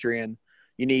his Patreon,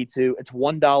 you need to. It's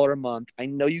 $1 a month. I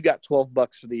know you got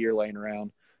 $12 for the year laying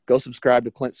around. Go subscribe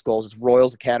to Clint Scholes. It's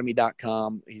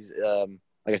royalsacademy.com. He's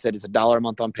like I said, it's $1 a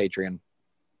month on Patreon.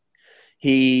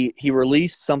 He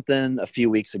released something a few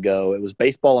weeks ago. It was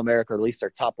Baseball America released their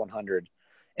top 100.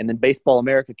 And then Baseball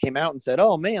America came out and said,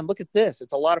 oh, man, look at this.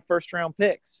 It's a lot of first-round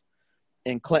picks.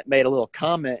 And Clint made a little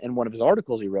comment in one of his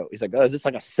articles he wrote. He's like, oh, is this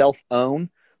like a self-own?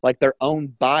 Like their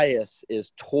own bias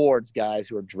is towards guys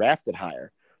who are drafted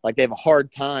higher. Like they have a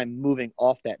hard time moving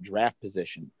off that draft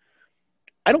position.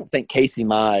 I don't think Casey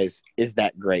Mize is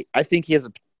that great. I think he has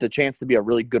the chance to be a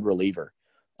really good reliever.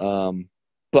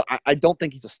 But I don't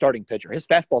think he's a starting pitcher. His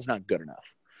fastball is not good enough.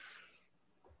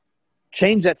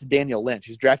 Change that to Daniel Lynch,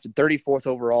 who's drafted 34th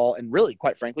overall, and really,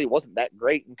 quite frankly, wasn't that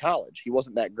great in college. He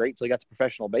wasn't that great until he got to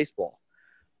professional baseball.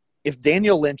 If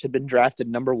Daniel Lynch had been drafted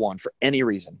number 1 for any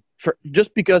reason,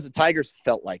 just because the Tigers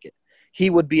felt like it, he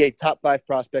would be a top 5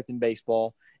 prospect in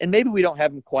baseball. And maybe we don't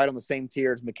have him quite on the same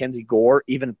tier as Mackenzie Gore,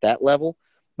 even at that level,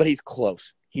 but he's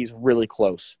close. He's really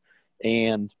close.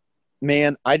 And,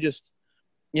 man,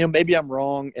 maybe I'm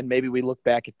wrong, and maybe we look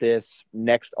back at this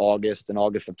next August, in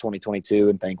August of 2022,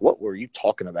 and think, what were you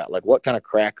talking about? Like, what kind of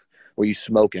crack were you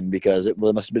smoking? Because it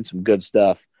must have been some good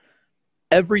stuff.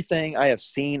 Everything I have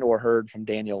seen or heard from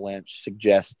Daniel Lynch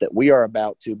suggests that we are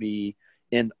about to be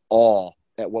in awe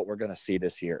at what we're going to see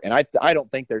this year. And I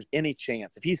don't think there's any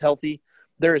chance. If he's healthy,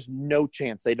 there is no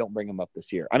chance they don't bring him up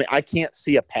this year. I mean, I can't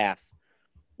see a path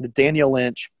that Daniel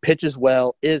Lynch pitches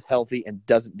well, is healthy, and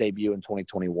doesn't debut in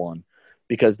 2021.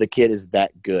 Because the kid is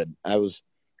that good. I was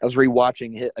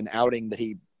rewatching an outing that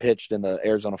he pitched in the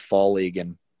Arizona Fall League,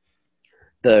 and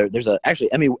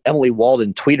actually Emily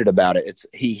Walden tweeted about it.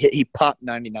 He popped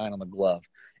 99 on the glove,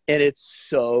 and it's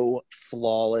so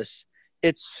flawless.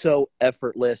 It's so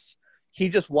effortless. He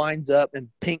just winds up and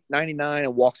pink 99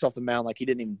 and walks off the mound like he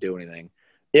didn't even do anything.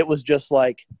 It was just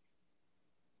like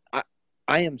I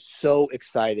am so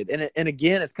excited, and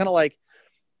again, it's kind of like.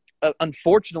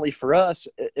 Unfortunately for us,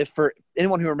 if for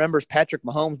anyone who remembers Patrick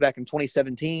Mahomes back in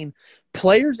 2017,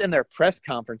 players in their press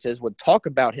conferences would talk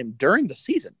about him during the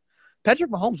season.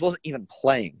 Patrick Mahomes wasn't even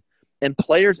playing, and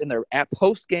players in their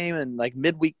post-game and like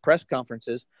midweek press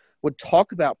conferences would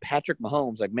talk about Patrick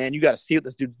Mahomes. Like, man, you got to see what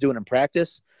this dude's doing in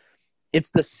practice.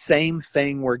 It's the same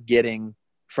thing we're getting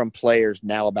from players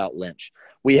now about Lynch.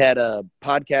 We had a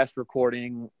podcast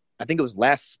recording, I think it was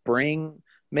last spring,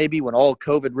 maybe when all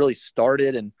COVID really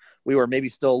started, and we were maybe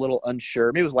still a little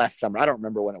unsure. Maybe it was last summer. I don't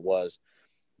remember when it was.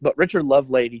 But Richard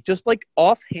Lovelady just like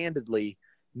offhandedly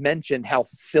mentioned how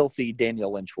filthy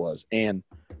Daniel Lynch was. And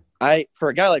for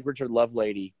a guy like Richard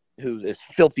Lovelady, who is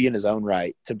filthy in his own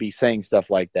right, to be saying stuff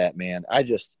like that, man, I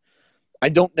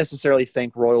don't necessarily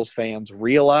think Royals fans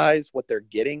realize what they're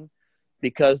getting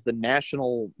because the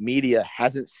national media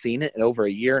hasn't seen it in over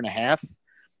a year and a half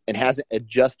and hasn't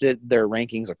adjusted their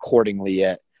rankings accordingly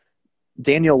yet.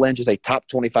 Daniel Lynch is a top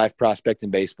 25 prospect in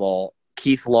baseball.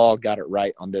 Keith Law got it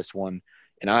right on this one.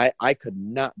 And I could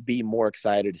not be more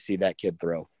excited to see that kid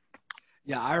throw.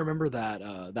 Yeah, I remember that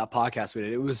that podcast we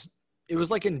did. It was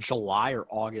like in July or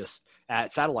August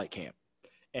at Satellite Camp.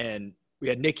 And we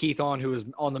had Nick Heath on, who was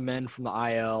on the men from the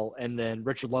IL, and then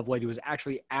Richard Lovelady, who was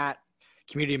actually at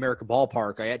Community America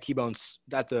Ballpark, at T-Bone's,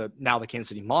 at the Kansas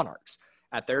City Monarchs,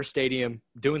 at their stadium,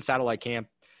 doing Satellite Camp,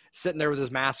 sitting there with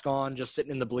his mask on, just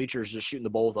sitting in the bleachers, just shooting the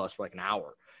bull with us for like an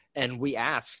hour. And we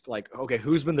asked, like, okay,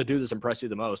 who's been the dude that's impressed you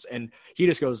the most? And he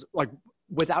just goes, like,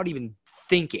 without even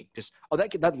thinking, just, oh,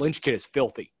 that Lynch kid is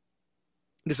filthy.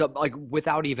 Just like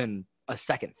without even a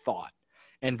second thought.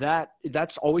 And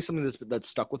that's always something that's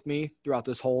stuck with me throughout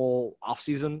this whole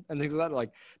offseason and things like that.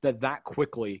 Like that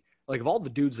quickly, like of all the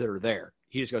dudes that are there,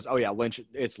 he just goes, oh yeah, Lynch,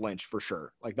 it's Lynch for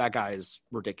sure. Like that guy is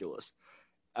ridiculous.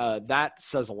 that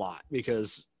says a lot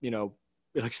because, like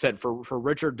I said, for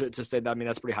Richard to say that, I mean,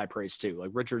 that's pretty high praise too.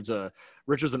 Like Richard's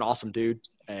an awesome dude.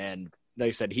 And like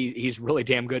I said, he's really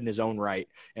damn good in his own right,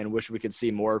 and wish we could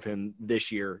see more of him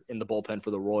this year in the bullpen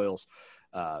for the Royals.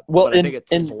 But I think it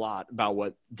says a lot about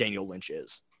what Daniel Lynch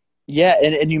is. Yeah.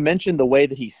 And you mentioned the way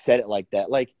that he said it like that.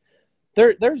 Like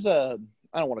there's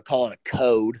I don't want to call it a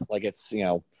code, like it's,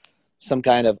 some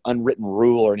kind of unwritten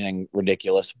rule or anything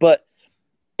ridiculous. But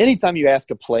anytime you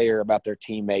ask a player about their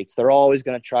teammates, they're always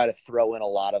going to try to throw in a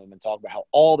lot of them and talk about how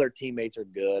all their teammates are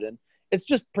good. And it's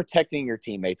just protecting your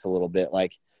teammates a little bit.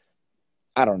 Like,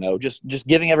 I don't know, just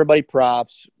giving everybody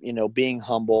props, being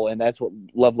humble. And that's what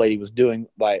Lovelady was doing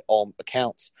by all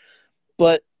accounts.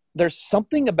 But there's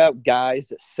something about guys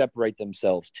that separate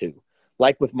themselves too,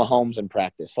 like with Mahomes in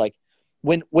practice. Like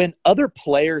when other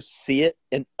players see it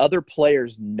and other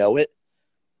players know it,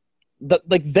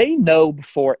 they know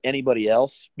before anybody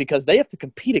else because they have to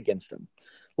compete against him.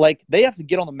 Like they have to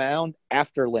get on the mound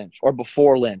after Lynch or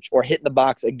before Lynch or hit the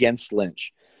box against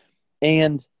Lynch.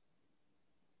 And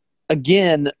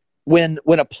again, when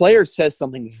a player says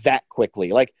something that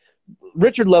quickly, like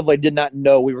Richard Lovelady did not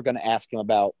know we were going to ask him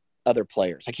about other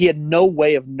players. Like he had no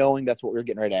way of knowing that's what we were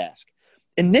getting ready to ask.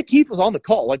 And Nick Heath was on the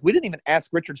call. Like we didn't even ask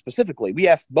Richard specifically. We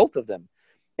asked both of them.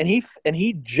 And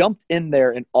he jumped in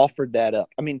there and offered that up.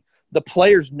 I mean, the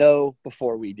players know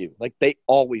before we do. Like they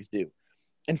always do.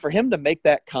 And for him to make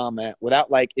that comment without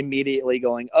like immediately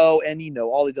going, oh, and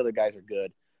all these other guys are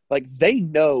good. Like they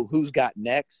know who's got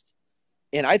next.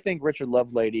 And I think Richard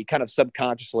Lovelady kind of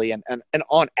subconsciously and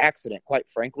on accident, quite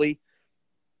frankly,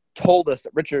 told us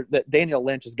that Daniel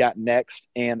Lynch has got next.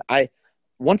 And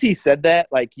once he said that,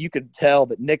 like you could tell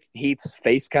that Nick Heath's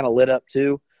face kind of lit up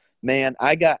too. Man,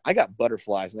 I got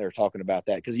butterflies when they were talking about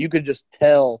that because you could just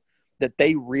tell that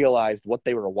they realized what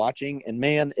they were watching. And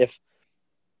man, if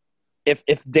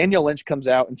Daniel Lynch comes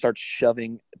out and starts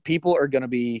shoving, people are going to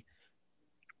be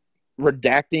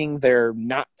redacting their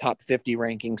not top 50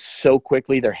 rankings so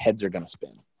quickly their heads are going to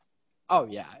spin. Oh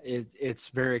yeah, it's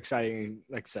very exciting.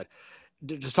 Like I said,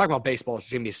 just talking about baseball is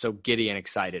going to be so giddy and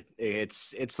excited.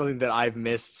 It's something that I've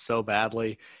missed so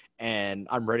badly, and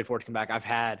I'm ready for it to come back. I've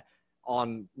had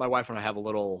on my wife and I have a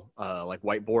little like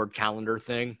whiteboard calendar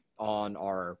thing on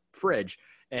our fridge,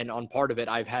 and on part of it,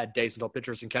 I've had days until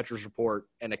pitchers and catchers report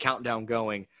and a countdown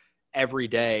going every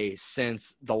day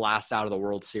since the last out of the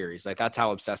World Series. Like that's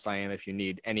how obsessed I am. If you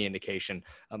need any indication,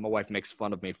 my wife makes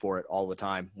fun of me for it all the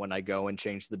time when I go and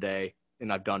change the day,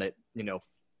 and I've done it,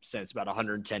 since about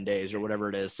 110 days or whatever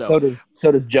it is. So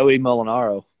does Joey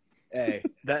Molinaro. Hey,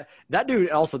 that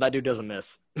dude doesn't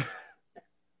miss.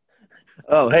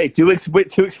 Oh, hey, 2 weeks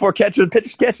for catchers and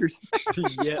pitchers.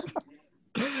 Yeah.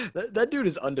 That dude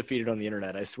is undefeated on the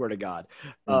internet, I swear to God.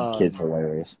 Kid's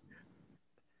hilarious.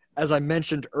 As I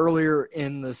mentioned earlier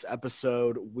in this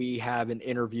episode, we have an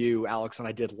interview Alex and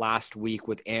I did last week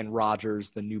with Ann Rogers,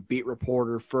 the new beat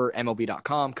reporter for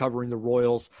MLB.com covering the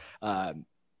Royals.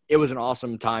 It was an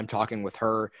awesome time talking with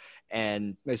her.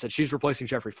 And they said she's replacing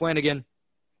Jeffrey Flanagan,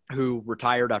 who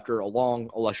retired after a long,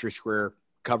 illustrious career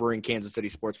covering Kansas City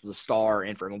sports for the Star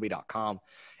and for MLB.com.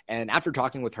 And after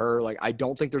talking with her, like, I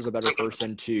don't think there's a better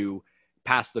person to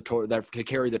pass the torch, to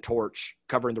carry the torch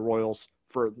covering the Royals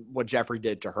for what Jeffrey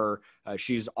did to her.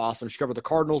 She's awesome. She covered the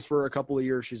Cardinals for a couple of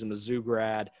years. She's a Mizzou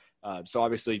grad. So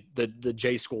obviously the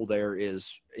J school there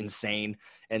is insane.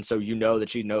 And so that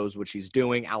she knows what she's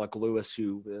doing. Alec Lewis,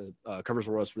 who covers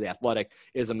the Royals for The Athletic,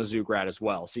 is a Mizzou grad as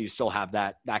well. So you still have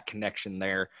that connection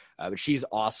there. But she's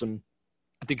awesome.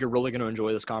 I think you're really going to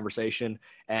enjoy this conversation,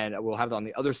 and we'll have it on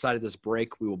the other side of this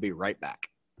break. We will be right back.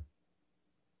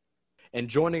 And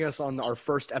joining us on our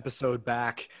first episode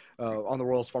back on the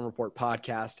Royals Farm Report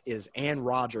podcast is Ann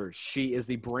Rogers. She is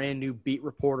the brand new beat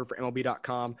reporter for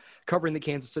MLB.com, covering the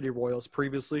Kansas City Royals.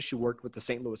 Previously, she worked with the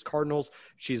St. Louis Cardinals.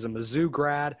 She's a Mizzou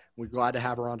grad. We're glad to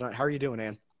have her on tonight. How are you doing,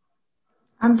 Ann?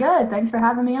 I'm good. Thanks for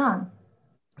having me on.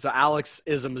 So Alex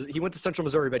he went to Central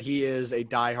Missouri, but he is a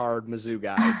diehard Mizzou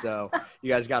guy. So you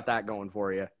guys got that going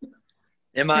for you.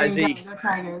 M-I-Z. Go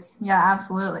Tigers. Yeah,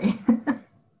 absolutely.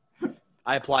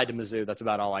 I applied to Mizzou. That's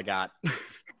about all I got.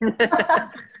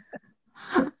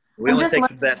 We only take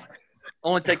the best.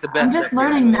 Only take the best. I'm just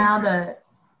learning now the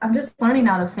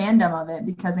fandom of it,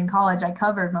 because in college I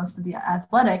covered most of the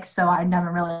athletics, so I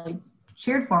never really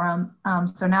cheered for them.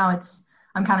 So now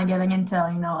I'm kind of getting into,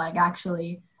 like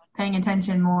actually paying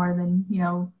attention more than,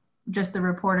 just the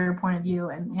reporter point of view.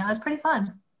 And, it's pretty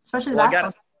fun, especially the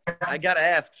basketball. I got to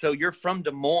ask, so you're from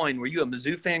Des Moines. Were you a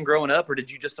Mizzou fan growing up, or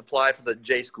did you just apply for the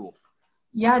J school?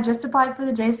 Yeah, just applied for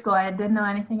the J school. I didn't know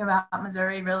anything about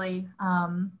Missouri really.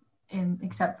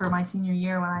 except for my senior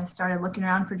year when I started looking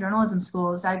around for journalism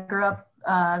schools. I grew up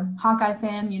Hawkeye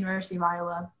fan, University of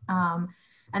Iowa,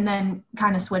 and then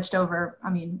kind of switched over. I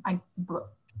mean, I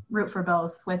root for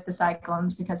both with the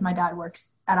Cyclones because my dad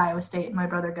works at Iowa State and my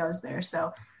brother goes there.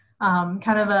 So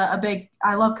kind of a big –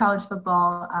 I love college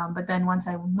football, but then once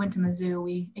I went to Mizzou,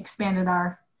 we expanded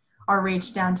our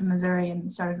reach down to Missouri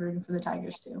and started rooting for the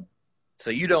Tigers too. So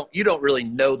you don't really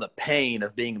know the pain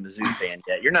of being a Mizzou fan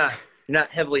yet. You're not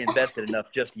heavily invested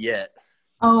enough just yet.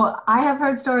 Oh, I have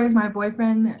heard stories. My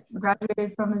boyfriend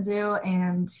graduated from Mizzou,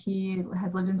 and he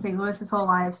has lived in St. Louis his whole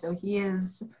life. So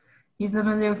he's a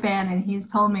Mizzou fan, and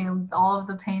he's told me all of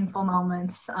the painful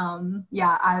moments.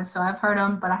 I've heard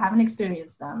them, but I haven't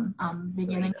experienced them.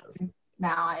 Beginning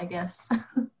now, I guess.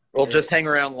 Well, just hang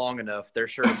around long enough. They're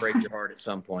sure to break your heart at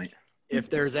some point. If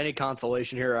there's any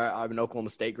consolation here, I'm an Oklahoma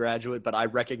State graduate, but I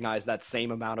recognize that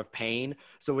same amount of pain.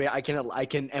 So I can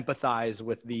empathize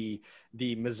with the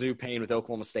Mizzou pain with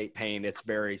Oklahoma State pain. It's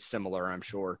very similar, I'm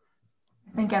sure.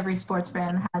 I think every sports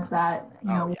fan has that,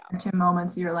 one or two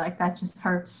moments you're like, that just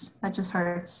hurts. That just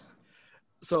hurts.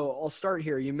 So I'll start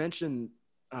here. You mentioned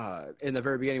in the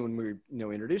very beginning when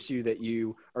we introduced you that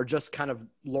you are just kind of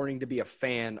learning to be a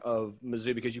fan of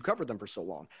Mizzou because you covered them for so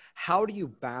long. How do you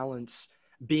balance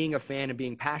being a fan and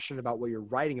being passionate about what you're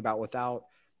writing about without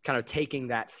kind of taking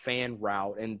that fan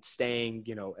route and staying,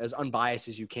 as unbiased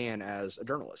as you can as a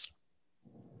journalist?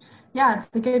 Yeah,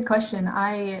 it's a good question.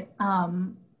 I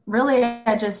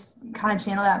just kind of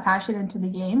channel that passion into the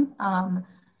game.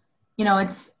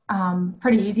 It's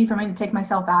pretty easy for me to take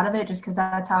myself out of it just because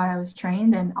that's how I was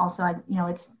trained. And also,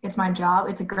 it's my job.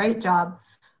 It's a great job,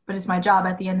 but it's my job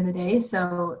at the end of the day.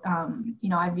 So,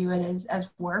 I view it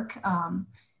as work.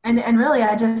 And really,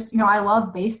 I just, I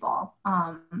love baseball.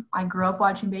 I grew up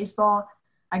watching baseball.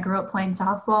 I grew up playing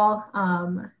softball.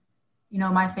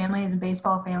 My family is a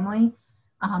baseball family.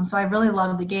 So I really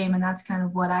love the game, and that's kind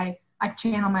of what I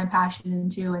channel my passion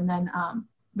into. And then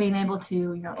being able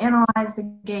to, analyze the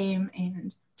game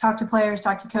and talk to players,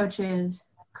 talk to coaches,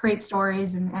 create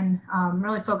stories, and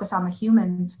really focus on the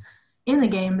humans in the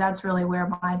game. That's really where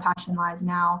my passion lies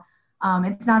now.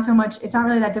 It's not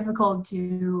really that difficult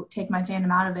to take my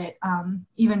fandom out of it.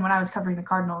 Even when I was covering the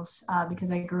Cardinals,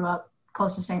 because I grew up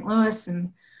close to St. Louis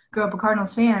and grew up a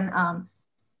Cardinals fan,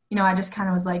 I just kind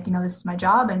of was like, this is my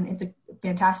job and it's a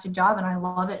fantastic job and I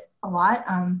love it a lot.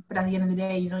 But at the end of the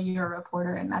day, you're a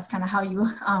reporter and that's kind of how you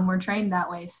were trained that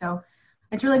way. So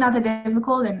it's really not that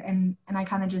difficult. And I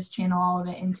kind of just channel all of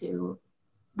it into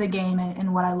the game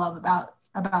and what I love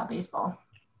about baseball.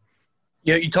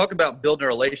 You talk about building a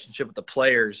relationship with the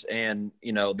players, and,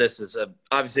 this is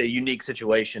obviously a unique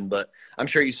situation, but I'm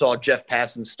sure you saw Jeff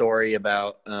Passan's story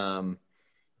about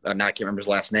I can't remember his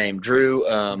last name, Drew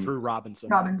Robinson.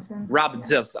 Robinson.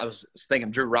 I was thinking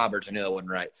Drew Roberts. I knew that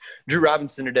wasn't right. Drew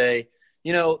Robinson today.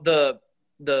 The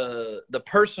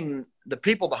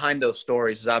people behind those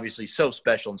stories is obviously so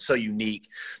special and so unique.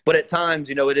 But at times,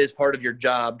 it is part of your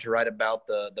job to write about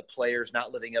the players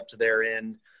not living up to their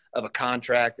end of a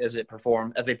contract as they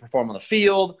perform on the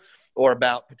field, or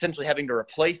about potentially having to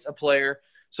replace a player.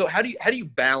 So how do you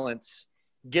balance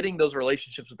getting those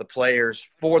relationships with the players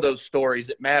for those stories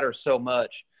that matter so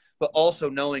much, but also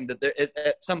knowing that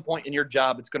at some point in your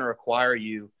job, it's going to require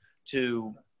you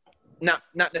to not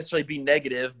necessarily be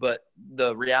negative, but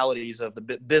the realities of the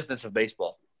business of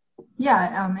baseball?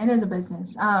 Yeah, it is a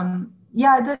business.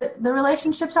 The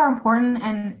relationships are important.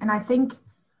 And I think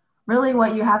really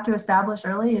what you have to establish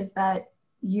early is that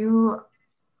you're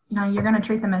going to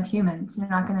treat them as humans. You're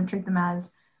not going to treat them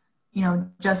as,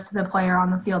 just the player on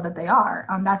the field that they are.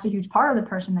 That's a huge part of the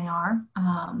person they are.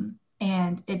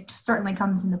 And it certainly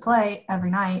comes into play every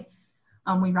night.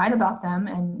 We write about them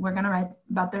and we're going to write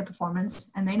about their performance,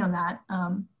 and they know that.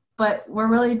 But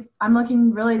I'm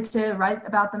looking really to write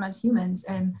about them as humans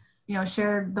and,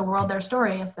 share the world their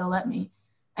story if they'll let me.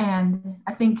 And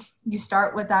I think you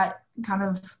start with that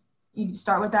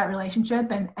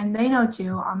relationship, and they know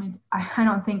too. I mean, I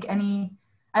don't think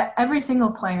every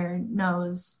single player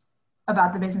knows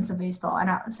about the business of baseball, and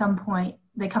at some point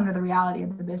they come to the reality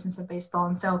of the business of baseball.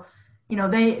 And so,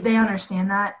 they understand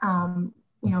that,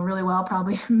 really well,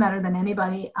 probably better than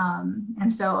anybody.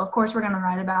 And so of course we're going to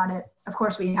write about it. Of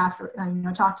course we have to,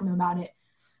 talk to them about it.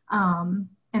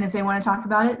 And if they want to talk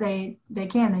about it, they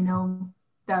can. They know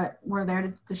that we're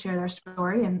there to share their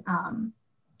story. And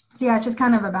so yeah, it's just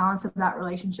kind of a balance of that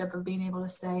relationship of being able to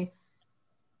say,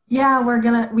 yeah, we're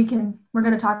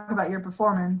gonna talk about your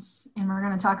performance, and we're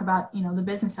gonna talk about the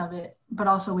business of it, but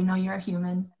also we know you're a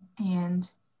human, and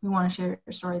we want to share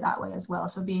your story that way as well.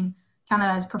 So being kind of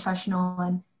as professional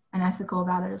and ethical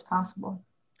about it as possible.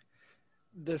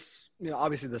 this,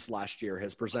 obviously this last year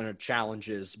has presented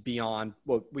challenges beyond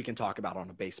what we can talk about on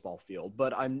a baseball field,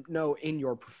 but I know in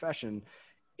your profession,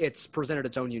 it's presented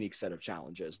its own unique set of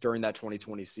challenges during that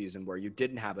 2020 season where you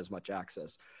didn't have as much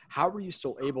access. How were you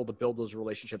still able to build those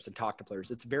relationships and talk to players?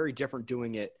 It's very different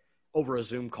doing it over a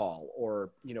Zoom call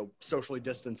or, socially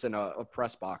distance in a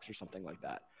press box or something like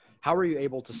that. How are you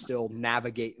able to still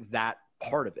navigate that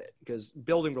part of it? Because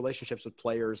building relationships with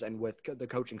players and with the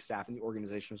coaching staff and the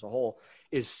organization as a whole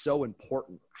is so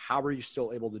important. How are you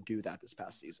still able to do that this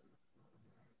past season?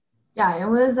 Yeah, it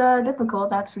was difficult,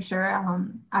 that's for sure.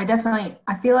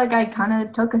 I feel like I kind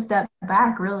of took a step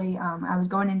back, really. I was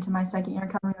going into my second year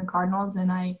covering the Cardinals,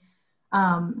 and I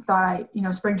thought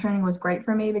spring training was great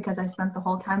for me because I spent the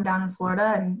whole time down in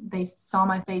Florida, and they saw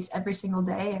my face every single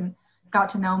day and got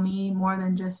to know me more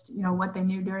than just, what they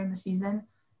knew during the season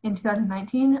in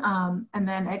 2019. And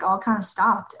then it all kind of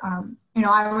stopped.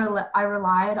 I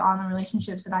relied on the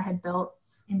relationships that I had built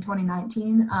in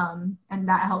 2019. And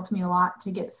that helped me a lot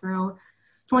to get through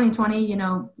 2020.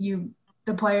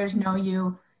 The players know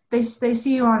you, they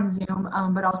see you on Zoom,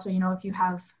 but also,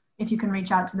 if you can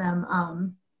reach out to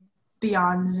them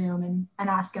beyond Zoom and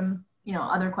ask them,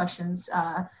 other questions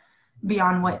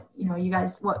beyond what,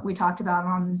 what we talked about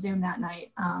on the Zoom that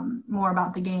night, more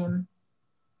about the game.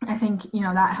 I think,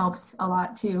 that helped a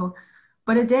lot too.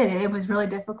 But it was really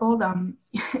difficult.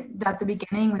 At the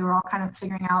beginning, we were all kind of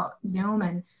figuring out Zoom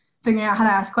and figuring out how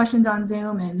to ask questions on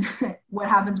Zoom and what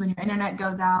happens when your internet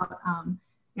goes out.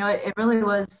 It really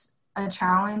was a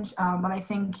challenge, but I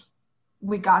think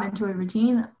we got into a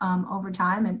routine over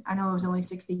time. And I know it was only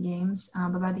 60 games,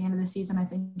 but by the end of the season, I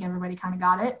think everybody kind of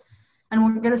got it. And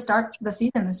we're going to start the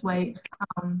season this way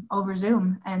over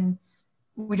Zoom. And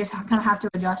we just kind of have to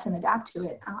adjust and adapt to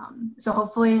it. So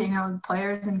hopefully,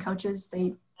 players and coaches,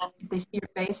 they see your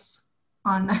face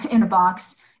in a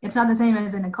box. It's not the same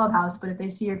as in a clubhouse, but if they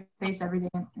see your face every day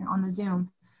on the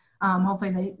Zoom,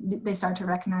 hopefully they start to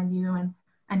recognize you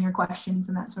and your questions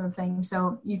and that sort of thing.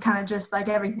 So you kind of just, like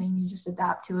everything, you just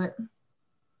adapt to it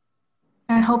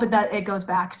and hope that it goes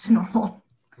back to normal.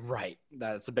 Right.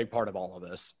 That's a big part of all of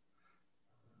this.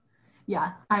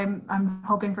 Yeah, I'm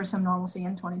hoping for some normalcy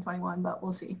in 2021, but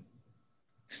we'll see.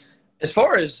 As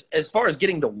far as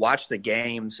getting to watch the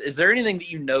games, is there anything that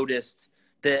you noticed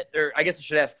that, or I guess I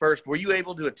should ask first, were you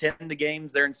able to attend the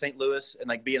games there in St. Louis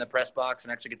and be in the press box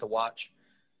and actually get to watch?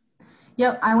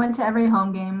 Yep, I went to every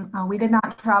home game. We did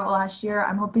not travel last year.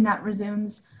 I'm hoping that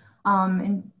resumes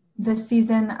in this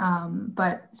season,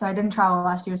 so I didn't travel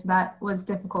last year, so that was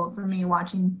difficult for me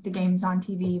watching the games on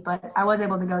TV, but I was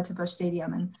able to go to Busch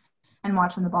Stadium and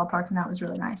watch in the ballpark, and that was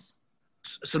really nice.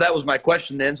 So that was my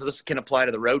question then. So this can apply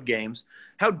to the road games.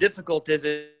 How difficult is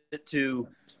it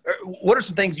what are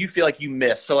some things you feel like you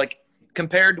miss? So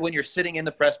compared to when you're sitting in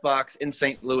the press box in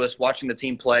St. Louis, watching the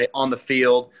team play on the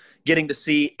field, getting to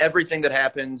see everything that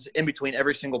happens in between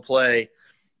every single play,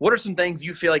 what are some things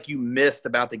you feel like you missed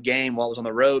about the game while it was on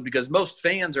the road? Because most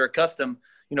fans are accustomed,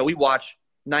 we watch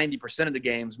 90% of the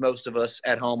games, most of us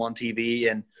at home on TV,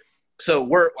 and so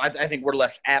I think we're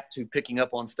less apt to picking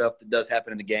up on stuff that does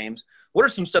happen in the games. What are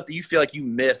some stuff that you feel like you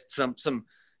missed? Some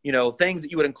things that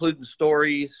you would include in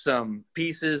stories, some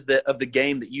pieces of the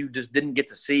game that you just didn't get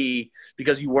to see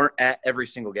because you weren't at every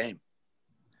single game?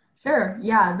 Sure.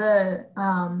 Yeah.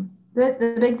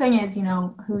 The big thing is,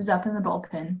 who's up in the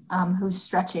bullpen, who's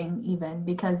stretching even,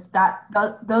 because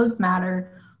those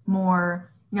matter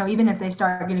more, even if they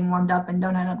start getting warmed up and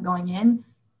don't end up going in,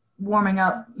 warming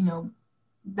up,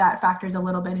 that factors a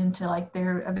little bit into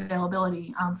their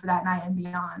availability for that night and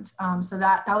beyond. So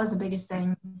that was the biggest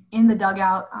thing in the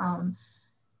dugout.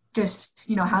 Just,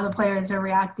 how the players are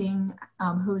reacting,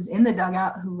 who's in the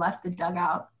dugout, who left the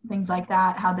dugout, things like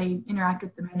that, how they interact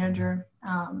with the manager,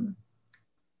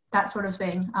 that sort of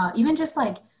thing. Even just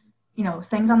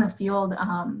things on the field.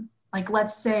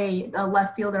 Let's say a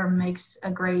left fielder makes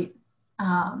a great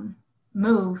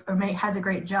move or has a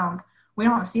great jump. We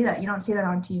don't see that. You don't see that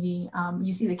on TV.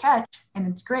 You see the catch, and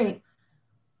it's great,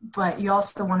 but you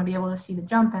also want to be able to see the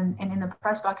jump. And in the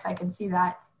press box, I can see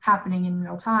that happening in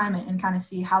real time and kind of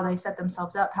see how they set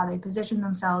themselves up, how they position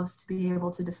themselves to be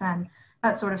able to defend,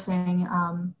 that sort of thing.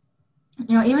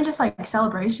 Even just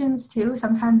celebrations too.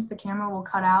 Sometimes the camera will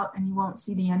cut out and you won't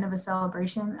see the end of a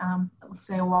celebration, let's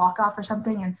say a walk-off or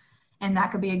something, and that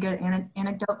could be a good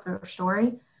anecdote for a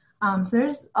story. So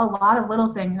there's a lot of little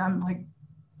things. I'm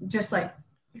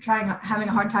having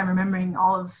a hard time remembering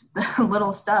all of the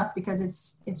little stuff because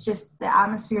it's just the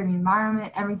atmosphere, the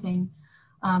environment, everything.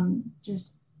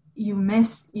 Just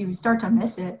you start to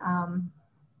miss it,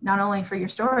 not only for your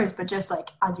stories, but just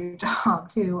as your job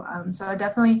too. So I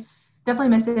definitely definitely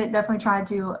missed it. Definitely tried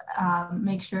to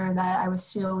make sure that I was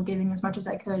still giving as much as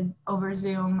I could over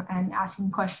Zoom and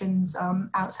asking questions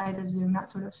outside of Zoom, that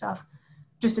sort of stuff,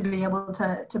 just to be able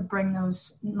to bring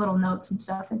those little notes and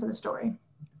stuff into the story.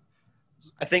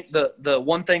 I think the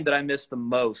one thing that I miss the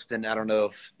most, and I don't know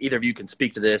if either of you can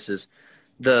speak to this, is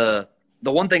the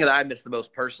one thing that I miss the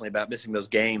most personally about missing those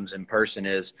games in person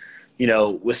is,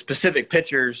 with specific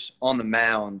pitchers on the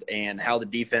mound and how the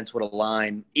defense would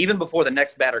align even before the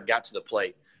next batter got to the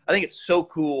plate. I think it's so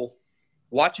cool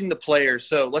watching the players.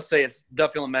 So let's say it's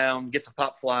Duffield on the mound, gets a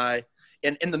pop fly,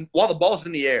 and while the ball's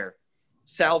in the air,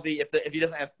 Salvi, if he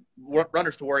doesn't have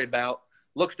runners to worry about,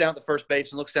 looks down at the first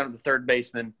baseman, looks down at the third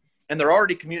baseman, and they're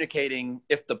already communicating,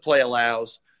 if the play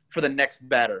allows, for the next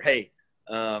batter. Hey,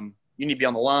 you need to be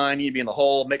on the line, you need to be in the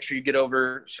hole, make sure you get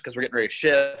over because we're getting ready to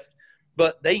shift.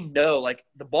 But they know, like,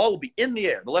 the ball will be in the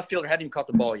air. The left fielder hadn't even caught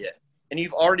the ball yet. And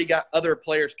you've already got other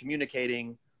players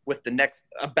communicating with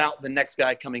about the next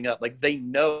guy coming up. Like, they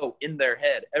know in their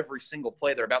head every single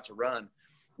play they're about to run.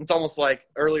 It's almost like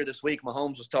earlier this week,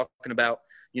 Mahomes was talking about,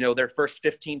 their first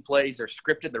 15 plays are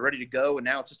scripted, they're ready to go, and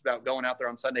now it's just about going out there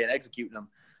on Sunday and executing them.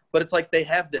 But it's like they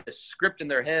have this script in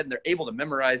their head and they're able to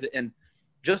memorize it. And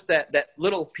just that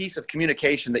little piece of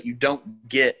communication that you don't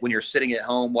get when you're sitting at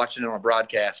home watching it on a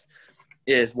broadcast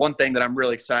is one thing that I'm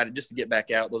really excited just to get back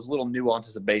out, those little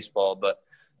nuances of baseball. But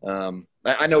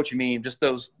I know what you mean. Just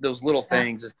those little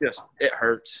things, it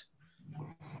hurts.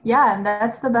 Yeah, and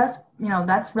that's the best,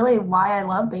 that's really why I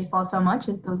love baseball so much,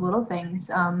 is those little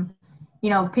things.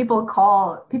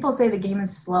 People say the game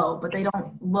is slow, but they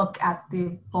don't look at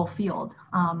the full field.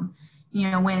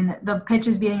 When the pitch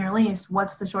is being released,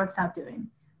 what's the shortstop doing?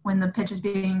 When the pitch is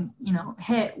being,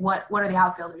 hit, what are the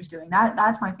outfielders doing?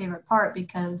 That's my favorite part,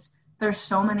 because there's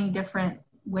so many different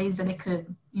ways that it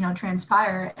could,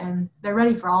 transpire, and they're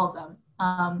ready for all of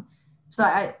them. So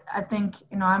I think,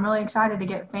 I'm really excited to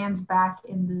get fans back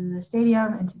into the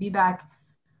stadium and to be back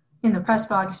in the press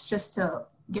box, just to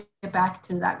get back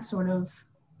to that sort of,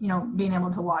 being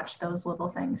able to watch those little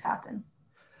things happen.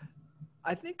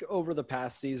 I think over the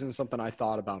past season, something I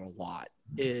thought about a lot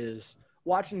is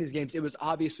watching these games. It was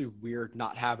obviously weird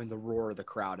not having the roar of the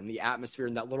crowd and the atmosphere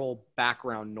and that little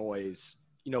background noise,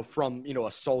 from,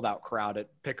 a sold out crowd at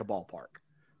pick a ballpark.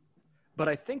 But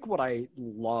I think what I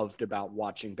loved about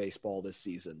watching baseball this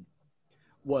season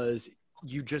was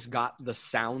you just got the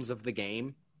sounds of the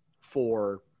game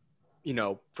for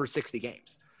 60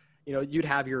 games. You'd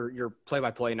have your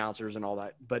play-by-play announcers and all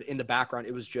that, but in the background,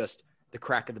 it was just the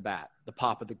crack of the bat, the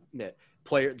pop of the mitt,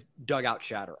 player dugout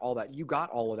chatter, all that. You got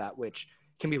all of that, which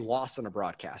can be lost on a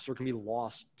broadcast or can be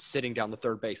lost sitting down the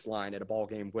third base line at a ball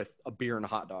game with a beer and a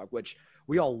hot dog, which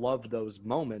we all loved those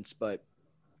moments, but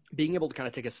being able to kind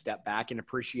of take a step back and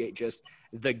appreciate just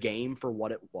the game for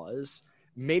what it was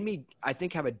made me, I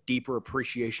think, have a deeper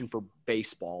appreciation for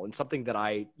baseball, and something that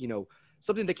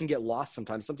something that can get lost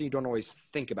sometimes, something you don't always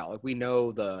think about. Like, we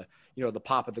know the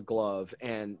pop of the glove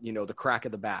and, the crack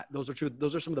of the bat. Those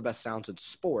are some of the best sounds in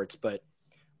sports, but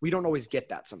we don't always get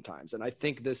that sometimes. And I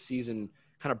think this season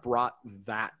kind of brought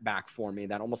that back for me,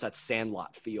 that almost that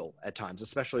Sandlot feel at times,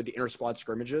 especially the inter-squad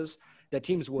scrimmages that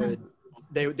teams would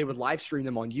they would live stream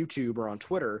them on YouTube or on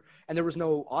Twitter, and there was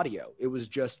no audio. It was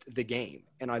just the game.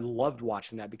 And I loved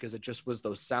watching that because it just was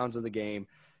those sounds of the game,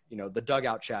 the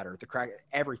dugout chatter, the crack,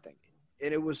 everything.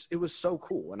 And it was so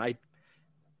cool. And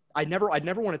I'd never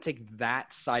want to take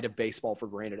that side of baseball for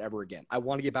granted ever again. I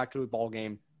want to get back to the ball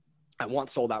game. I want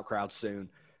sold out crowds soon,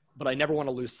 but I never want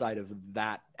to lose sight of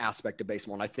that aspect of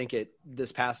baseball. And I think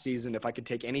this past season, if I could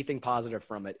take anything positive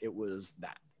from it, it was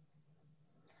that.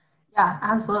 Yeah,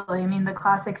 absolutely. I mean, the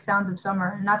classic sounds of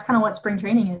summer, and that's kind of what spring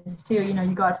training is too. You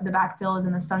go out to the backfield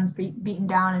and the sun's beating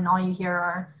down, and all you hear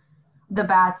are the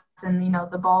bats and,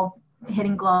 the ball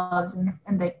hitting gloves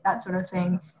and that sort of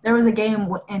thing. There was a game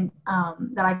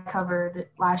that I covered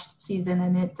last season,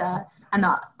 and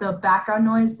the background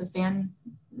noise, the fan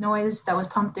noise that was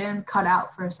pumped in, cut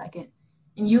out for a second.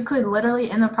 And you could literally,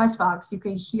 in the press box, you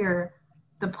could hear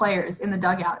the players in the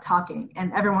dugout talking,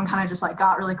 and everyone kind of just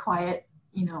got really quiet.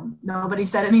 Nobody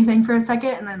said anything for a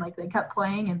second, and then they kept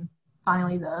playing, and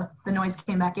finally the noise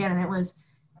came back in, and it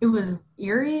was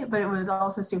eerie, but it was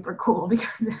also super cool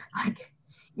because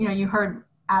you heard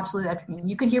absolutely everything.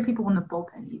 You could hear people in the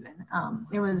bullpen even.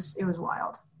 It was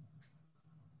wild.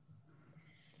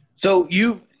 So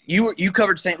you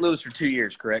covered St. Louis for 2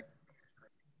 years, correct?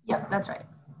 Yeah, that's right.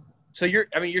 So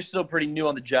you're still pretty new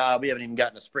on the job. We haven't even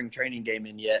gotten a spring training game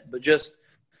in yet, but just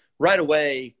right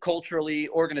away, culturally,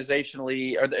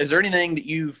 organizationally, is there anything that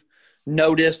you've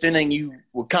noticed, anything you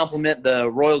would compliment the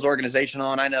Royals organization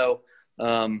on? I know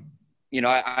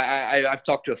I've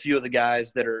talked to a few of the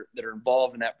guys that are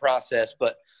involved in that process,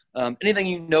 but anything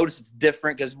you notice that's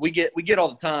different, because we get all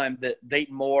the time that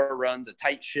Dayton Moore runs a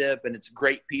tight ship and it's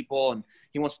great people, and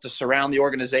he wants to surround the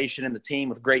organization and the team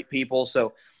with great people.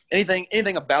 So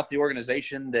anything about the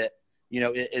organization that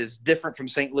is different from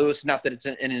St. Louis, not that it's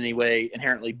in any way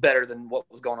inherently better than what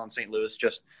was going on in St. Louis,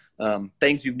 just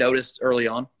things you've noticed early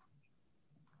on.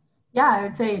 Yeah, I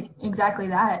would say exactly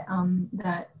that.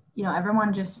 That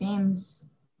everyone just seems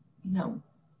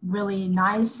really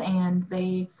nice, and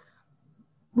they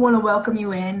want to welcome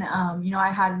you in. I've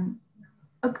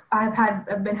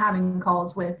been having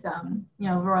calls with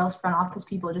Royals front office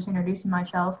people, just introducing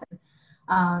myself,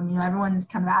 and everyone's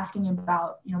kind of asking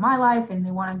about my life, and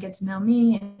they want to get to know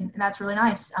me, and that's really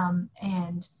nice.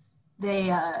 And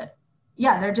they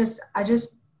they're just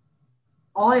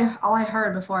all I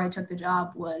heard before I took the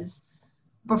job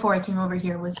before I came over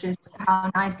here was just how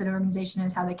nice that organization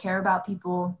is, how they care about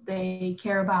people. They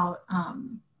care about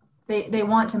they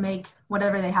want to make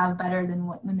whatever they have better than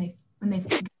when they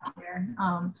got here.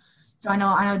 So I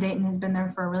know Dayton has been there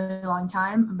for a really long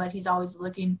time, but he's always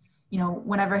looking,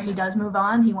 whenever he does move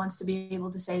on, he wants to be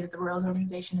able to say that the Royals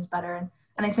organization is better.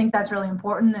 And I think that's really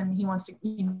important. And he wants to,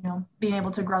 being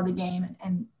able to grow the game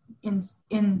and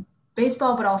in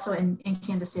baseball, but also in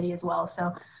Kansas City as well.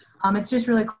 So it's just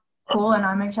really cool. And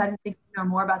I'm excited to know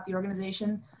more about the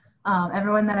organization.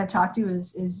 Everyone that I've talked to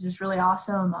is just really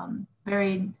awesome.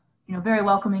 Very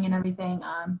welcoming and everything.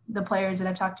 The players that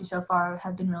I've talked to so far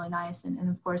have been really nice, and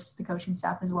of course the coaching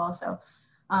staff as well. So,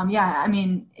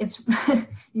 it's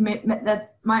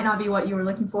that might not be what you were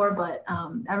looking for, but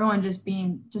everyone just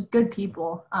being just good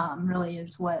people really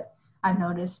is what I've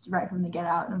noticed right from the get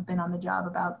out, and I've been on the job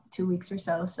about 2 weeks or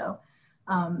so. So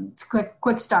it's a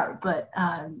quick start, but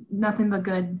nothing but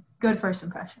good first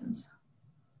impressions.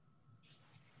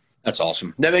 That's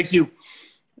awesome. That makes you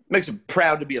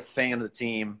proud to be a fan of the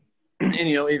team. And,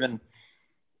 even,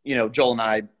 Joel and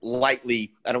I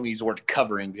lightly, I don't use the word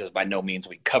covering because by no means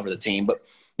we cover the team, but,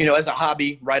 as a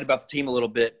hobby, write about the team a little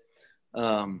bit.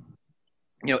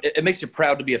 It makes you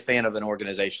proud to be a fan of an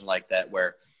organization like that,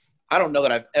 where I don't know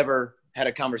that I've ever had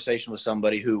a conversation with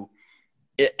somebody who,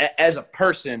 as a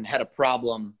person, had a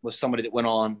problem with something went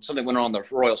on in the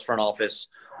Royals front office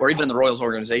or even in the Royals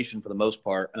organization for the most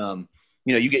part.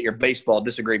 You get your baseball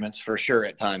disagreements for sure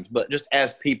at times, but just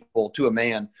as people, to a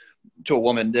man, to a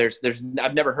woman,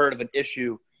 I've never heard of an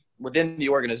issue within the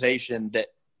organization that,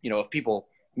 of people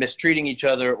mistreating each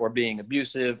other or being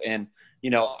abusive. And,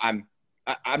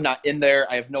 I'm not in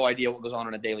there. I have no idea what goes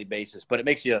on a daily basis, but it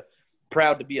makes you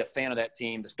proud to be a fan of that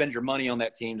team, to spend your money on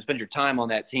that team, to spend your time on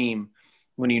that team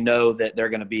when you know that they're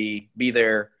going to be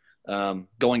there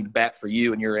going to bat for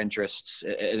you and your interests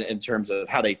in terms of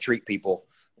how they treat people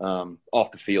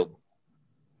off the field.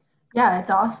 Yeah, it's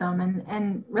awesome.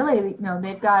 And really,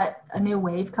 they've got a new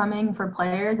wave coming for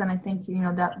players. And I think,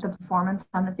 that the performance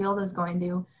on the field is going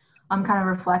to kind of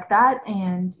reflect that.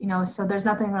 And, so there's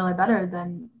nothing really better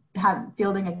than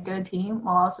fielding a good team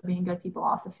while also being good people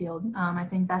off the field. I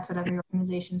think that's what every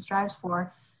organization strives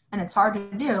for, and it's hard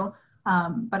to do.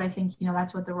 But I think,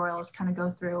 that's what the Royals kind of go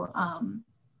through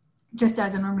just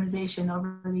as an organization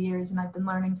over the years. And I've been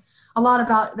learning a lot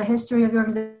about the history of the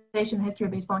organization, the history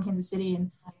of baseball in Kansas City.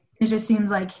 And it just seems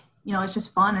like, it's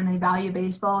just fun, and they value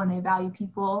baseball and they value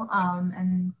people.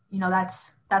 And,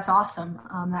 that's awesome.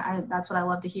 That's what I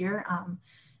love to hear.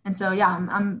 And so, yeah,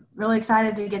 I'm really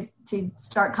excited to get to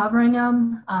start covering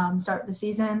them, start the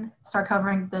season, start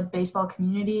covering the baseball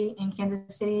community in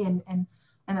Kansas City and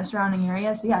the surrounding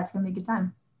area. So, yeah, it's going to be a good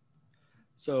time.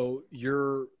 So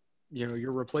you're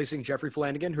replacing Jeffrey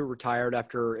Flanagan, who retired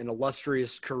after an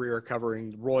illustrious career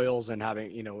covering the Royals and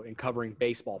and covering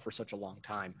baseball for such a long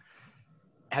time.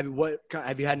 Have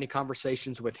you had any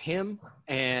conversations with him,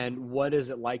 and what is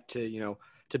it like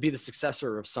to be the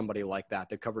successor of somebody like that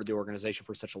covered the organization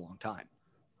for such a long time?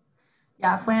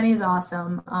 Yeah, Flanny is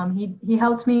awesome. He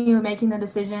helped me making the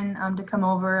decision to come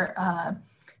over.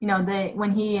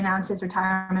 When he announced his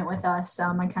retirement with us,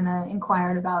 I kind of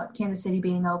inquired about Kansas City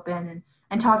being open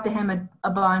and talked to him a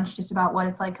bunch just about what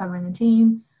it's like covering the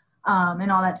team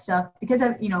and all that stuff. Because,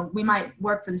 we might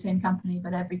work for the same company,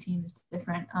 but every team is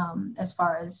different as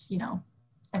far as,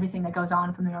 everything that goes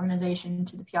on from the organization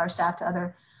to the PR staff to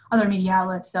other media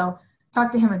outlets. So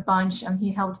talked to him a bunch.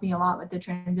 He helped me a lot with the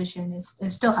transition. Is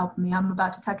still helping me. I'm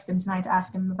about to text him tonight to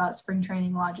ask him about spring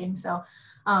training lodging. So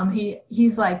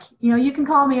he's like, you can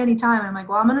call me anytime. And I'm like,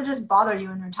 well, I'm going to just bother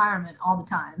you in retirement all the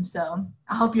time. So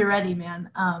I hope you're ready,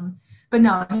 man. But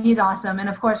no, he's awesome. And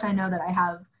of course I know that I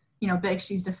have, big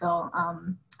shoes to fill.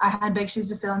 I had big shoes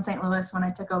to fill in St. Louis when I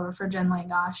took over for Jen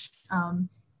Langosh.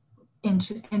 in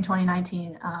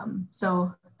 2019.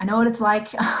 So I know what it's like.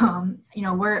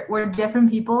 We're different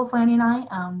people, Flanny and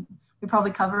I. We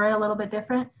probably cover it a little bit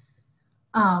different.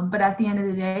 But at the end of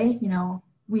the day,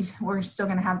 we're still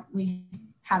going to have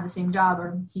the same job,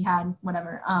 or he had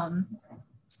whatever.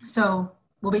 So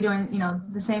we'll be doing,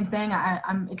 the same thing.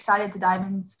 I'm excited to dive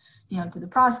in, to the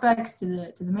prospects,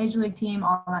 to the major league team,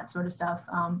 all that sort of stuff.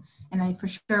 And I for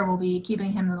sure will be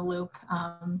keeping him in the loop,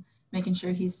 making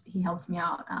sure he helps me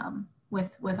out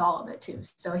with all of it too.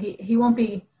 So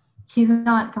he's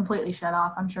not completely shut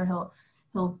off. I'm sure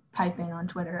he'll pipe in on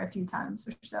Twitter a few times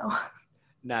or so.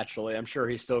 Naturally, I'm sure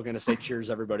he's still going to say cheers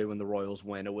everybody when the Royals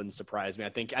win. It wouldn't surprise me. I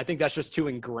think that's just too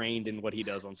ingrained in what he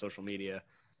does on social media.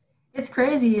 It's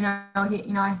crazy, he and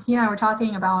I were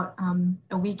talking about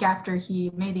a week after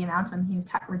he made the announcement he was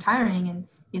retiring, and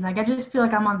he's like, I just feel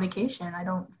like I'm on vacation. I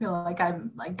don't feel like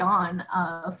I'm like gone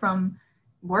from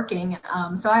working.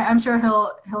 So I'm sure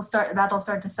that'll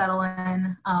start to settle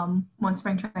in once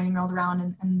spring training rolls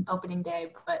around and opening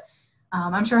day. But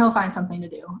I'm sure he'll find something to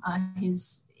do.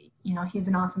 He's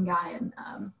an awesome guy, and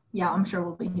I'm sure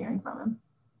we'll be hearing from him.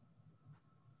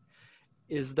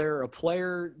 Is there a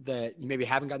player that you maybe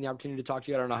haven't gotten the opportunity to talk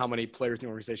to yet? I don't know how many players in the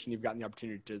organization you've gotten the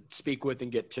opportunity to speak with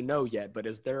and get to know yet, but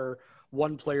is there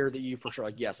one player that you for sure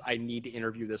like, yes, I need to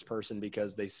interview this person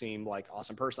because they seem like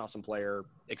awesome person, awesome player,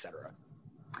 etc.?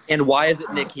 And why is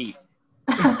it Nick Heath?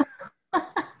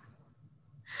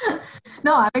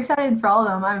 No, I'm excited for all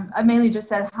of them. I've mainly just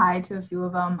said hi to a few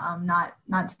of them,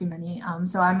 not too many.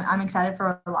 So I'm excited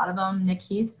for a lot of them. Nick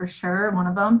Heath for sure, one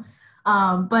of them.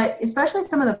 But especially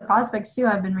some of the prospects too,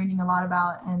 I've been reading a lot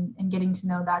about and getting to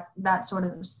know that sort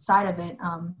of side of it.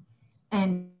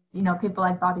 And people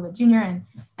like Bobby Witt Jr.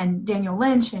 and Daniel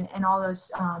Lynch and all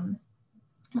those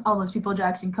people,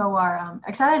 Jackson Kowar.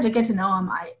 Excited to get to know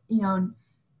them.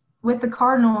 With the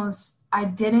Cardinals, I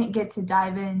didn't get to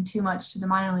dive in too much to the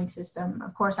minor league system.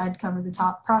 Of course, I'd cover the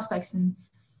top prospects and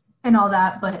all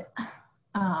that, but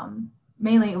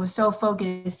mainly it was so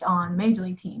focused on the major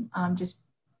league team, just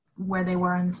where they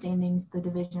were in the standings, the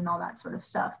division, all that sort of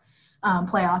stuff,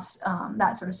 playoffs,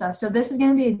 that sort of stuff. So this is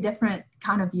going to be a different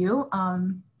kind of view,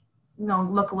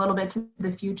 look a little bit to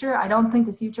the future. I don't think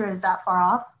the future is that far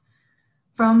off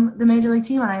from the major league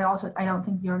team. And I don't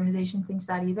think the organization thinks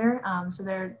that either. So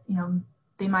they're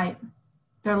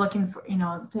looking for,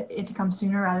 it to come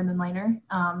sooner rather than later.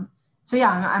 I'm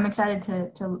excited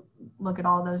to look at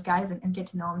all those guys and get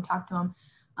to know them, talk to them.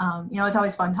 It's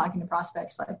always fun talking to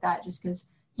prospects like that, just because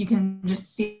you can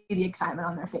just see the excitement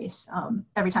on their face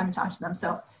every time you talk to them.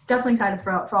 So definitely excited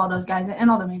for all those guys and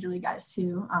all the major league guys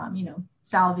too.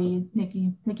 Salvi,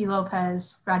 Nicky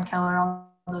Lopez, Brad Keller,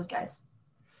 all those guys.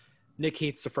 Nick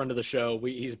Heath's a friend of the show.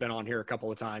 He's been on here a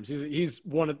couple of times. He's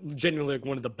genuinely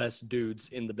one of the best dudes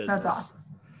in the business.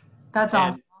 That's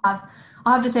awesome.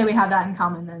 I'll have to say we have that in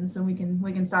common then, so we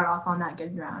can start off on that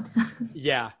good ground.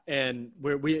 Yeah, and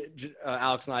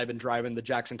Alex and I have been driving the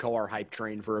Jackson Kowar hype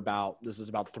train for about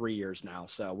 3 years now.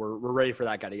 So we're ready for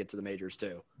that guy to get to the majors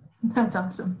too. That's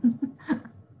awesome.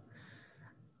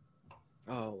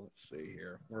 Oh, let's see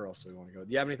here. Where else do we want to go?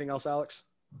 Do you have anything else, Alex?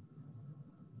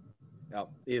 Oh,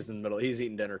 he is in the middle. He's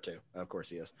eating dinner too. Of course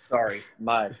he is. Sorry,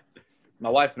 my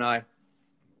wife and I.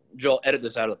 Joel, edit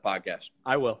this out of the podcast.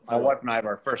 I will. My wife and I have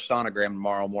our first sonogram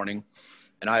tomorrow morning,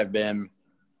 and I have been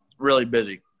really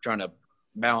busy trying to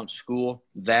balance school,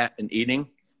 that, and eating.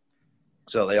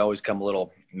 So they always come a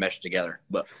little meshed together.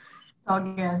 But it's all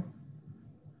good.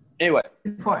 Anyway.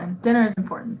 Important. Dinner is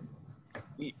important.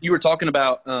 You were talking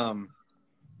about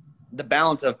the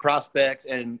balance of prospects,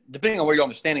 and depending on where you're on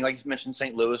the standing, like you mentioned,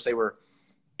 St. Louis, they were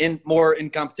more in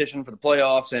competition for the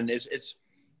playoffs, and it's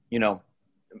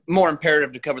more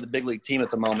imperative to cover the big league team at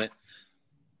the moment.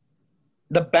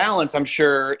 The balance, I'm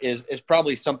sure, is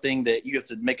probably something that you have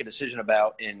to make a decision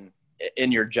about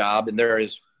in your job. And there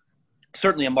is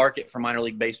certainly a market for minor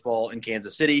league baseball in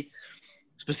Kansas City,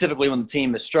 specifically when the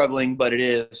team is struggling. But it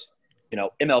is,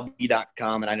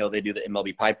 MLB.com, and I know they do the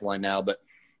MLB pipeline now. But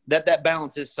that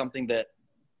balance is something that,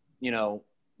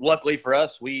 luckily for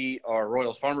us, we are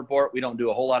Royals Farm Report. We don't do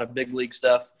a whole lot of big league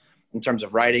stuff in terms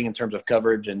of writing, in terms of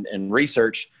coverage and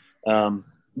research.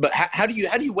 But how do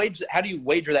you wager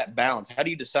that balance? How do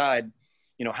you decide,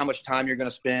 how much time you're going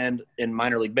to spend in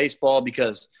minor league baseball?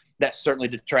 Because that certainly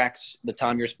detracts the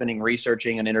time you're spending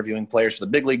researching and interviewing players for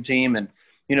the big league team. And,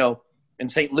 in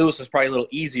St. Louis is probably a little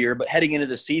easier, but heading into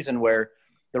the season where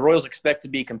the Royals expect to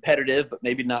be competitive, but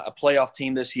maybe not a playoff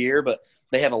team this year, but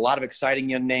they have a lot of exciting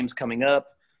young names coming up.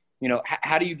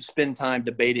 How do you spend time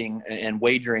debating and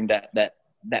wagering that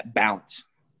balance?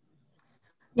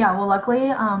 Yeah, well, luckily,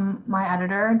 my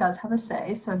editor does have a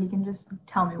say, so he can just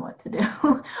tell me what to do.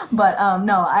 But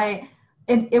no,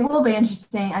 it will be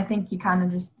interesting. I think you kind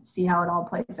of just see how it all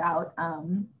plays out.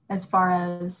 As far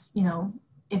as,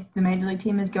 if the major league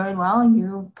team is going well,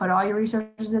 you put all your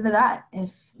resources into that.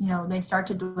 If, they start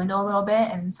to dwindle a little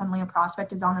bit and suddenly a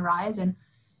prospect is on the rise and,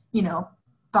 you know,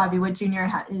 Bobby Witt Jr.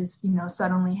 is,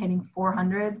 suddenly hitting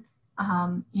 400.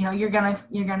 You're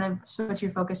gonna switch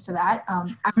your focus to that.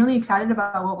 I'm really excited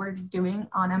about what we're doing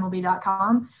on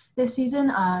MLB.com this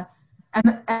season.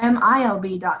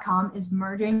 MILB.com is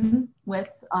merging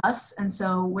with us, and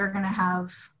so we're gonna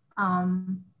have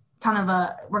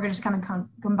we're gonna just kind of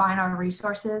combine our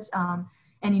resources.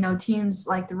 And teams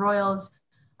like the Royals,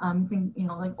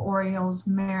 like Orioles,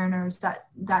 Mariners,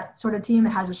 that sort of team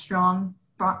that has a strong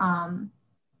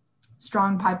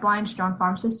pipeline, strong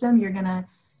farm system. You're gonna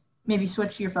maybe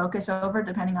switch your focus over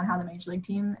depending on how the major league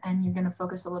team, and you're going to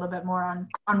focus a little bit more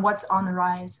on what's on the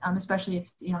rise, especially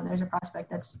if there's a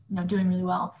prospect that's doing really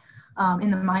well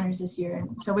in the minors this year.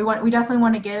 And so we definitely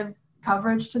want to give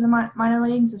coverage to the minor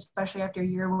leagues, especially after a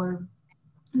year where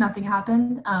nothing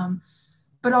happened.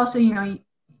 But also,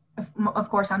 of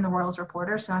course, I'm the Royals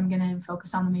reporter, so I'm going to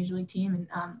focus on the major league team, and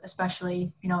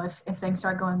especially if things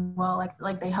start going well,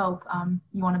 like they hope,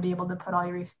 you want to be able to put all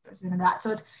your resources into that.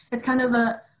 So it's kind of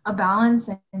a balance,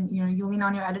 and you lean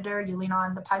on your editor, you lean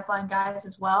on the pipeline guys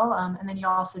as well, and then you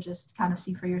also just kind of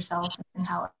see for yourself and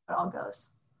how it all goes.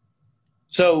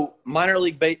 So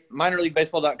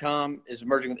minorleaguebaseball.com is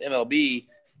merging with MLB.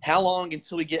 How long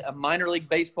until we get a minor league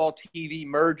baseball TV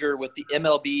merger with the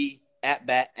MLB at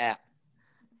bat app?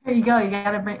 There you go. You got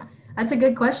to bring. That's a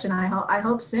good question. I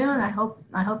hope soon. I hope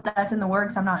that's in the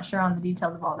works. I'm not sure on the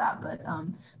details of all that, but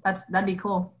that'd be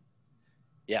cool.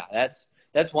 Yeah, that's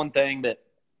one thing that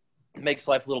makes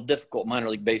life a little difficult in minor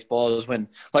league baseball is when,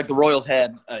 like, the Royals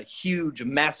had a huge,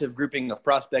 massive grouping of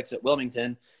prospects at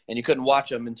Wilmington, and you couldn't watch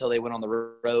them until they went on the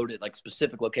road at, like,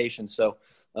 specific locations. So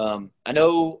I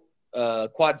know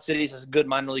Quad Cities has a good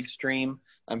minor league stream.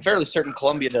 I'm fairly certain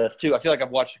Columbia does too. I feel like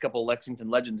I've watched a couple of Lexington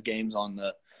Legends games on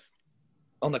the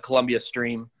Columbia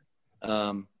stream.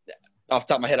 Off the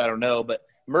top of my head, I don't know, but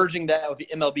merging that with the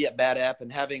MLB at Bat app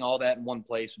and having all that in one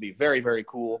place would be very, very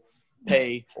cool.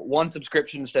 Pay one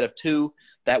subscription instead of two.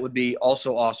 That would be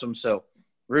also awesome. So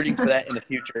rooting for that in the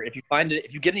future. If you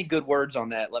get any good words on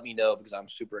that, let me know because I'm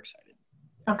super excited.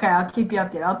 Okay, I'll keep you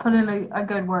updated. I'll put in a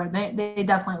good word. They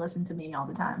definitely listen to me all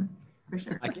the time, for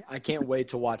sure. I can't wait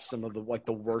to watch some of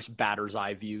the worst batter's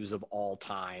eye views of all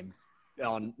time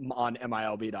on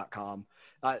MILB.com.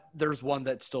 There's one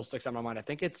that still sticks out in my mind. I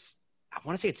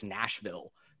want to say it's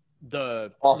Nashville.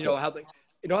 Awesome.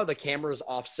 You know how the camera is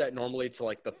offset normally to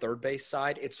like the third base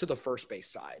side? It's to the first base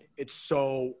side. It's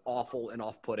so awful and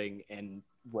off-putting and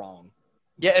wrong.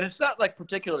 Yeah, and it's not like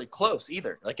particularly close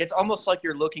either. Like it's almost like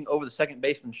you're looking over the second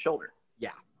baseman's shoulder.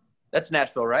 Yeah. That's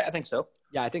Nashville, right? I think so.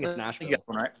 Yeah, I think it's Nashville. You got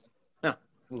one right. No.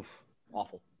 Oof,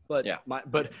 awful. But yeah,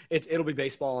 it'll be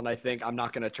baseball, and I think I'm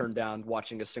not going to turn down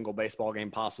watching a single baseball game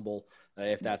possible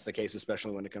if that's the case,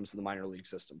 especially when it comes to the minor league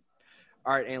system.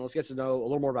 All right, and let's get to know a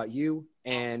little more about you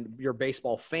and your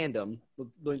baseball fandom.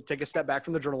 Take a step back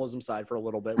from the journalism side for a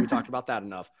little bit. We talked about that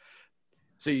enough.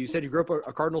 So you said you grew up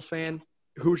a Cardinals fan.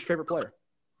 Who's your favorite player?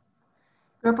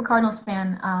 Grew up a Cardinals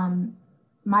fan.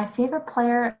 My favorite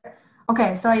player –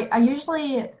 okay, so I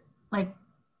usually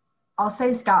I'll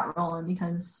say Scott Rowland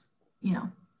because,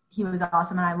 he was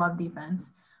awesome and I love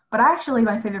defense. But actually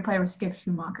my favorite player was Skip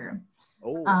Schumacher.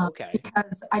 Oh, okay.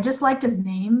 Because I just liked his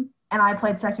name. And I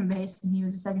played second base, and he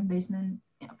was a second baseman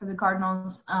for the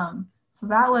Cardinals. So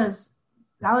that was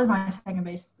my second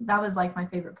base. That was like my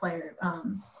favorite player,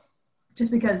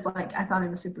 just because I thought it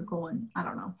was super cool, and I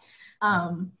don't know.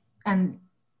 And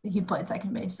he played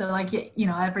second base, so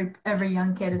every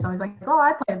young kid is always like, oh,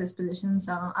 I play this position,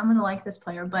 so I'm gonna like this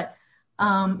player. But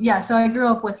so I grew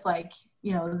up with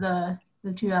the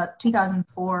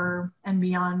 2004 and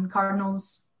beyond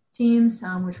Cardinals teams,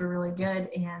 which were really good.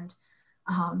 And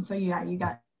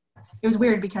it was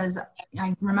weird because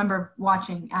I remember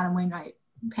watching Adam Wainwright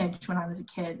pitch when I was a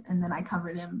kid, and then I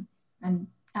covered him in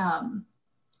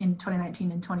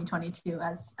 2019 and 2022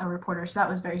 as a reporter. So that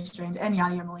was very strange, and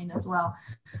Yadier Molina as well.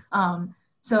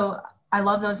 So I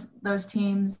love those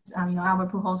teams.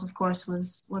 Albert Pujols, of course,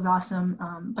 was awesome.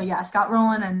 But yeah, Scott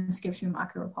Rowland and Skip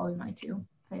Schumacher were probably my two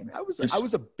favorite. I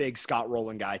was a big Scott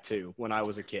Rowland guy too when I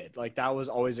was a kid. That was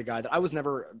always a guy that I was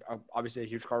never obviously a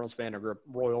huge Cardinals fan. I grew up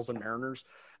Royals and Mariners,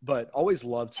 but always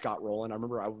loved Scott Rowland. I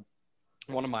remember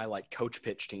one of my coach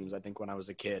pitch teams, I think when I was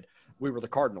a kid, we were the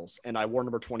Cardinals, and I wore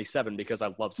number 27 because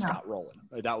I loved Scott Rowland.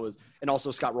 And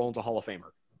also Scott Rowland's a Hall of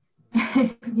Famer.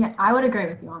 Yeah, I would agree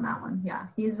with you on that one. Yeah,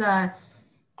 he's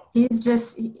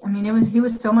just. I mean, he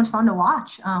was so much fun to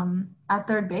watch at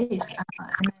third base,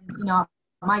 and then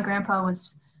my grandpa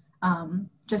was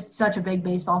just such a big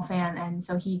baseball fan, and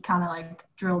so he kind of like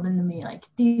drilled into me like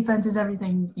defense is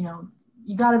everything.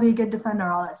 You got to be a good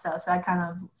defender, all that stuff. So I kind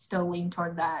of still lean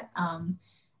toward that.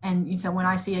 And so when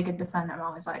I see a good defender, I'm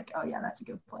always like, oh yeah, that's a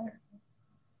good player.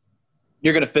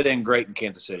 You're going to fit in great in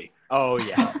Kansas City. Oh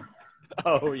yeah.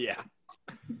 Oh yeah.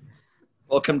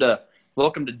 Welcome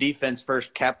to defense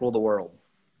first, capital of the world.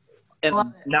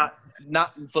 And not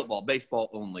in football, baseball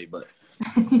only, but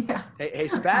Yeah. Hey,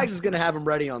 Spags is going to have him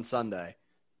ready on Sunday.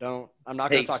 I'm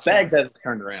not going to talk. Spags hasn't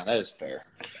turned around. That is fair.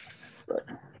 But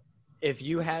if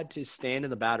you had to stand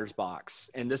in the batter's box,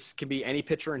 and this can be any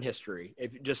pitcher in history,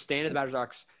 if you just stand in the batter's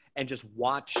box and just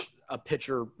watch a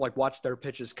pitcher, like watch their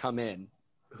pitches come in,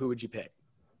 who would you pick?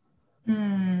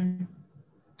 Well,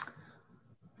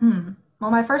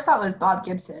 my first thought was Bob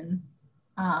Gibson.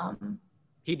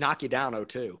 He'd knock you down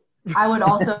 0-2. I would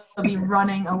also be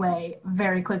running away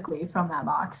very quickly from that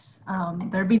box.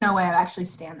 There'd be no way I'd actually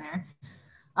stand there.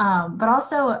 But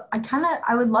also,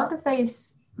 I would love to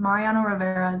face Mariano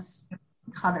Rivera's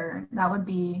cutter. That would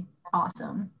be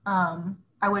awesome.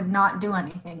 I would not do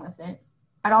anything with it.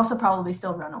 I'd also probably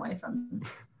still run away from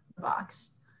the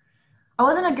box. I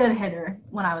wasn't a good hitter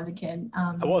when I was a kid.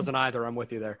 I wasn't either. I'm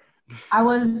with you there. I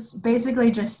was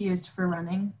basically just used for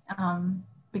running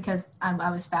because I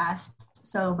was fast.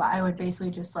 So I would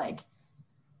basically just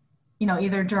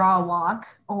either draw a walk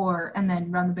and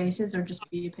then run the bases or just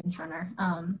be a pinch runner.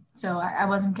 So I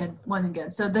wasn't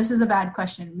good. So this is a bad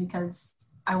question because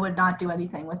I would not do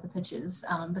anything with the pitches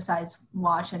besides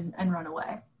watch and run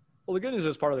away. Well, the good news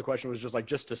is part of the question was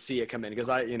just to see it come in because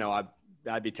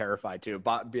I'd be terrified too.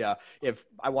 But yeah, if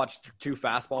I watched 2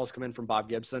 fastballs come in from Bob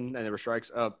Gibson and they were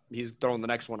strikes, he's throwing the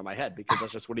next one in my head because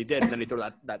that's just what he did. And then he threw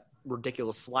that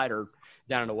ridiculous slider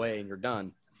down and away, and you're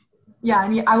done. Yeah,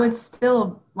 and I would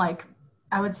still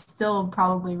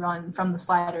probably run from the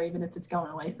slider even if it's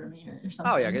going away from me or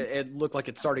something. Oh yeah, it looked like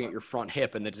it's starting at your front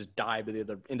hip and then just dive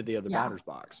into the other batter's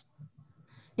box.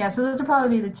 Yeah, so those would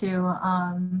probably be the 2.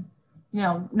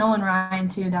 Nolan Ryan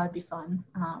too. That would be fun.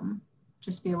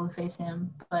 Just be able to face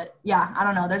him. But yeah, I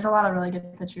don't know. There's a lot of really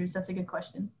good pitchers. That's a good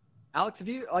question. Alex,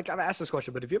 I've asked this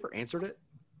question, but have you ever answered it?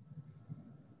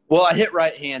 Well, I hit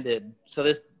right-handed, so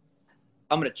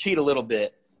I'm going to cheat a little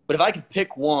bit. But if I could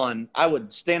pick one, I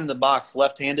would stand in the box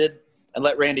left-handed and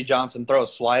let Randy Johnson throw a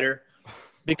slider.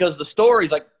 Because the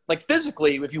stories, like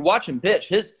physically, if you watch him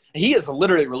pitch, he is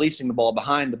literally releasing the ball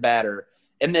behind the batter.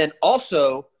 And then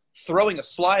also throwing a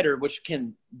slider, which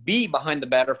can be behind the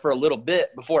batter for a little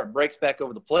bit before it breaks back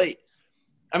over the plate.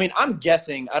 I mean, I'm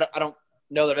guessing – I don't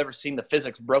know that I've ever seen the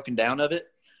physics broken down of it.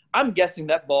 I'm guessing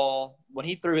that ball, when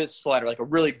he threw his slider, like a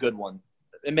really good one,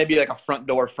 it may be like a front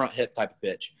door, front hip type of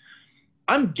pitch.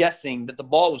 I'm guessing that the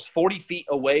ball was 40 feet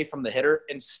away from the hitter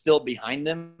and still behind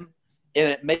them, and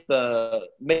it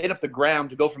made up the ground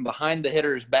to go from behind the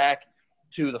hitter's back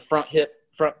to the front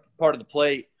part of the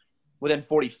plate within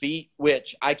 40 feet,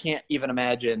 which I can't even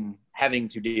imagine having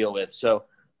to deal with. So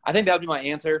I think that would be my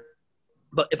answer.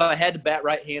 But if I had to bat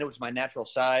right-handed, which is my natural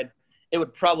side, it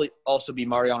would probably also be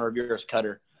Mariano Rivera's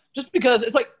cutter. Just because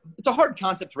it's a hard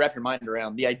concept to wrap your mind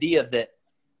around. The idea that,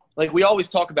 like we always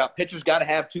talk about, pitchers got to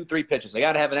have 2-3 pitches. They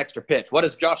got to have an extra pitch. What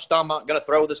is Josh Staumont going to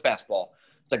throw with his fastball?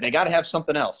 It's like they got to have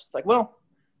something else. It's like, well,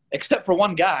 except for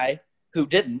one guy who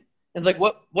didn't. And it's like,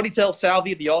 what did he tell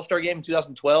Salvi at the All-Star game in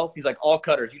 2012? He's like, all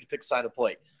cutters, you just pick a side of the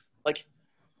plate. Like,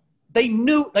 they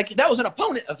knew, like, that was an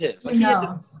opponent of his. Like,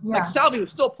 like Salvi was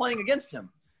still playing against him.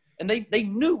 And they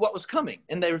knew what was coming.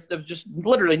 And there was just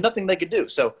literally nothing they could do.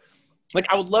 So, like,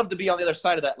 I would love to be on the other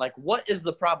side of that. Like, what is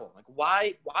the problem? Like,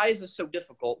 why is this so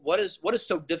difficult? What is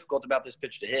so difficult about this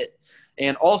pitch to hit?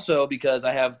 And also because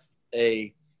I have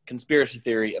a conspiracy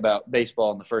theory about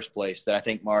baseball in the first place that I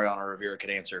think Mariano Rivera could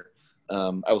answer.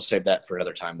 I will save that for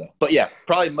another time, though. But, yeah,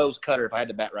 probably Mo's cutter if I had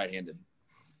to bat right-handed.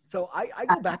 So I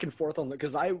go back and forth on it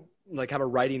because I, have a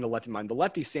righty and a lefty in mind. The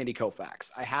lefty's Sandy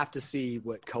Koufax. I have to see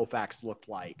what Koufax looked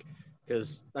like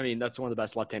because, that's one of the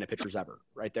best left-handed pitchers ever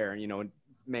right there. And,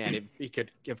 man, if he could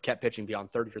have kept pitching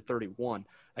beyond 30 or 31,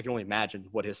 I can only imagine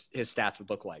what his stats would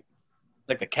look like.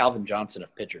 Like the Calvin Johnson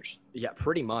of pitchers. Yeah,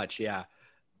 pretty much, yeah.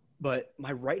 But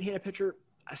my right-handed pitcher,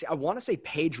 I want to say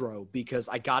Pedro because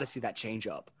I got to see that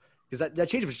changeup. Because that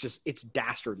changeup is just – it's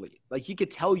dastardly. Like, he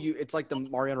could tell you – it's like the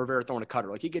Mariano Rivera throwing a cutter.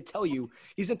 Like, he could tell you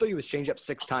he's going to throw you his changeup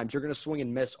 6 times. You're going to swing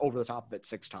and miss over the top of it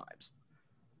 6 times.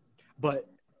 But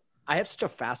I have such a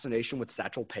fascination with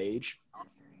Satchel Paige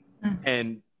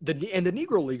and the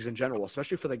Negro Leagues in general,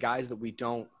 especially for the guys that we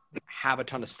don't have a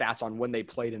ton of stats on when they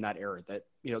played in that era. That,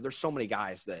 you know, there's so many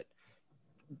guys that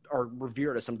are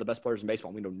revered as some of the best players in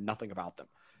baseball. We know nothing about them.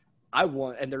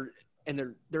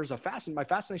 There's my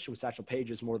fascination with Satchel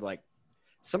Paige is more like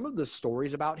some of the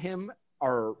stories about him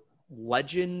are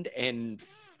legend and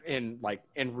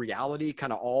reality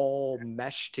kind of all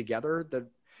meshed together.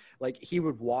 Like he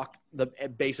would walk the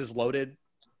bases loaded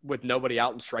with nobody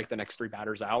out and strike the next 3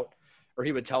 batters out, or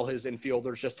he would tell his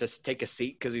infielders just to take a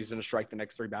seat because he's going to strike the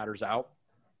next 3 batters out.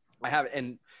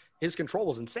 And his control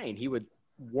was insane. He would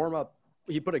warm up.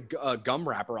 He'd put a gum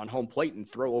wrapper on home plate and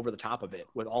throw over the top of it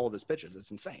with all of his pitches.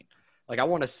 It's insane. Like, I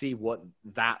want to see what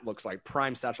that looks like.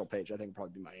 Prime Satchel Paige, I think, would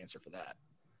probably be my answer for that.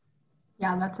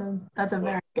 Yeah, that's a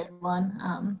very good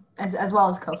one. As well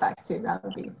as Koufax too. That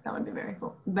would be very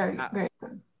cool. Very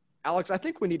good. Alex, I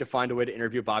think we need to find a way to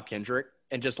interview Bob Kendrick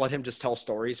and just let him just tell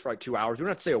stories for like 2 hours. We don't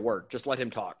have to say a word. Just let him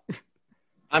talk.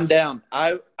 I'm down.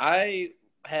 I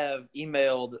have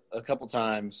emailed a couple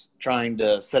times trying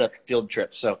to set up field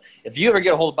trips. So if you ever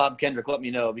get a hold of Bob Kendrick, let me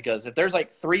know, because if there's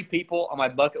like 3 people on my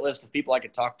bucket list of people I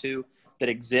could talk to that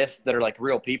exist that are like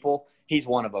real people, he's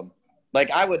one of them.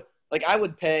 I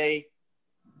would pay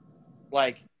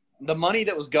like the money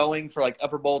that was going for like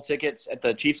Upper Bowl tickets at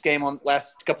the Chiefs game on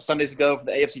last couple Sundays ago for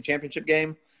the AFC Championship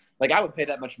game. Like, I would pay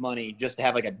that much money just to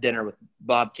have like a dinner with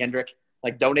Bob Kendrick,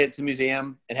 like donate it to the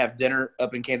museum and have dinner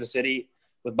up in Kansas City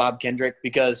with Bob Kendrick,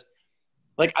 because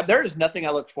like there is nothing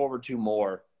I look forward to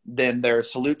more than their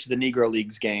Salute to the Negro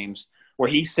Leagues games where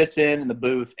he sits in the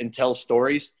booth and tells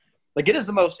stories. Like, it is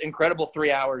the most incredible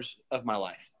 3 hours of my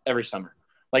life every summer.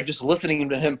 Like, just listening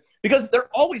to him, because they're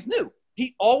always new.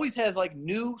 He always has like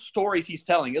new stories he's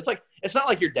telling. It's not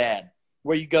like your dad,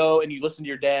 where you go and you listen to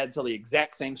your dad tell the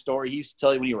exact same story he used to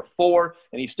tell you when you were 4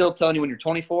 and he's still telling you when you're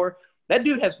 24. That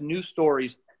dude has new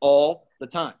stories all the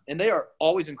time, and they are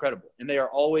always incredible. And they are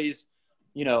always,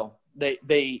 you know,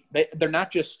 they're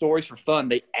not just stories for fun.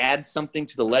 They add something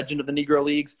to the legend of the Negro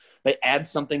Leagues. They add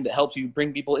something that helps you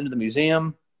bring people into the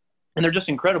museum, and they're just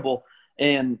incredible.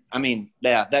 And I mean,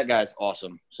 yeah, that guy's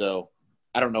awesome. So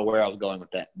I don't know where I was going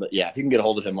with that, but yeah, if you can get a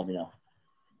hold of him, let me know.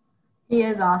 He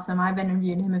is awesome. I've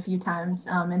interviewed him a few times,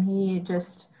 and he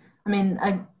just, I mean,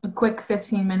 a quick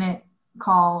 15-minute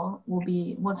call will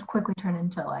quickly turn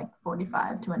into like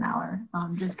 45 to an hour,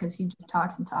 just because he just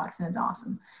talks and talks, and it's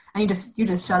awesome. And you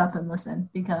just shut up and listen,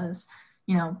 because,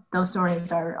 you know, those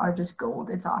stories are just gold.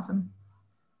 It's awesome.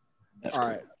 All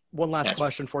right. One last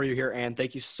question for you here, Ann.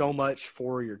 Thank you so much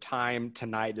for your time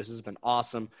tonight. This has been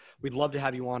awesome. We'd love to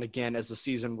have you on again as the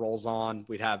season rolls on.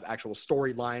 We'd have actual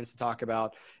storylines to talk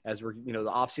about as we're, you know, the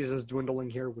off season is dwindling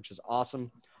here, which is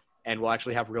awesome. And we'll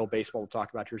actually have real baseball to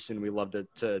talk about here soon. We'd love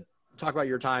to talk about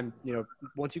your time, you know,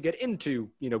 once you get into,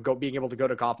 you know, being able to go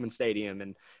to Kauffman Stadium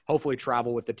and hopefully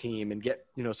travel with the team and get,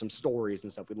 you know, some stories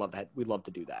and stuff. We'd love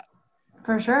to do that.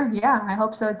 For sure. Yeah, I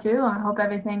hope so too. I hope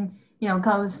everything, you know,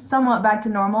 goes somewhat back to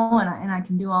normal and I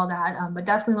can do all that. But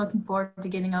definitely looking forward to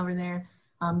getting over there,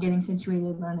 getting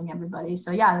situated, learning everybody. So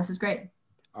yeah, this is great.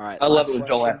 All right. I love it when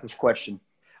Joel asks this question.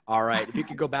 All right. If you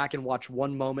could go back and watch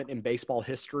one moment in baseball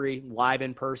history live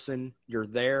in person, you're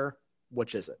there.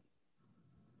 Which is it?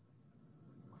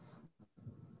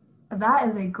 That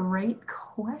is a great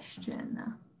question.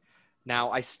 Now,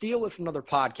 I steal it from another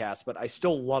podcast, but I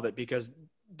still love it because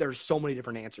there's so many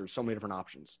different answers, so many different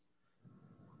options.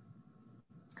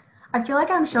 I feel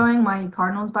like I'm showing my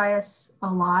Cardinals bias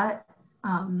a lot,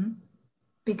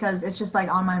 because it's just like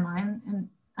on my mind,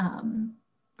 and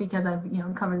because I've, you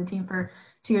know, covered the team for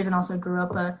 2 years and also grew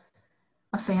up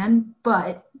a fan.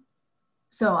 But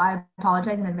so I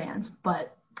apologize in advance,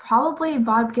 but probably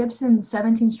Bob Gibson's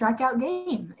 17 strikeout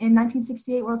game in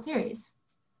 1968 World Series.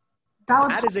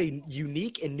 That is a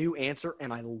unique and new answer,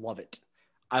 and I love it.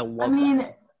 I mean,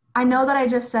 that. I know that I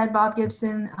just said Bob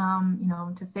Gibson, you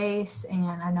know, to face,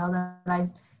 and I know that I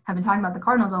have been talking about the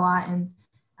Cardinals a lot, and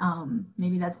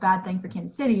maybe that's a bad thing for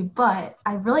Kansas City, but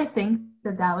I really think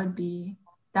that would be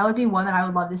one that I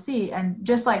would love to see, and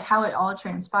just like how it all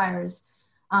transpires,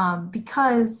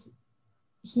 because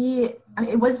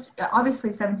it was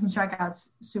obviously 17 strikeouts,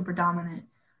 super dominant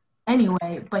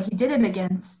anyway, but he did it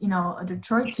against, you know, a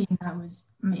Detroit team that was,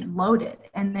 I mean, loaded,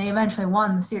 and they eventually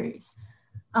won the series.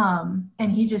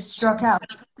 And he just struck out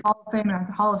Hall of Famer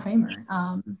after Hall of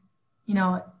Famer, you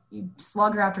know,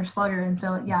 slugger after slugger. And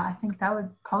so, yeah, I think that would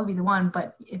probably be the one.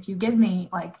 But if you give me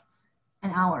like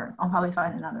an hour, I'll probably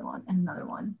find another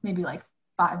one, maybe like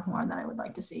 5 more that I would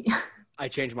like to see. I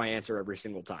change my answer every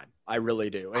single time. I really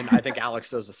do. And I think Alex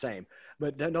does the same.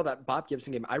 But no, that Bob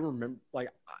Gibson game, I remember, like,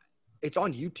 it's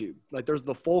on YouTube. Like,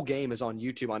 the full game is on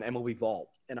YouTube on MLB Vault.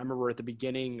 And I remember at the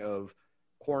beginning of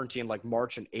quarantine, like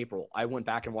March and April, I went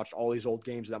back and watched all these old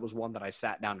games. That was one that I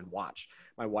sat down and watched.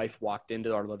 My wife walked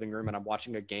into our living room and I'm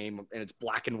watching a game and it's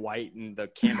black and white and the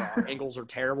camera angles are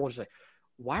terrible. And she's like,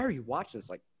 why are you watching this?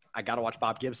 Like, I got to watch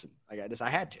Bob Gibson. I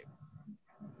had to.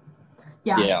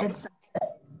 Yeah.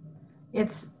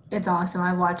 It's awesome.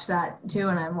 I watched that too,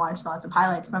 and I've watched lots of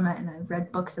highlights from it, and I've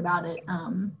read books about it.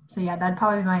 So yeah, that'd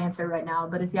probably be my answer right now.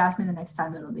 But if you ask me the next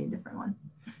time, it'll be a different one.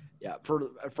 Yeah,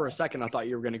 for a second, I thought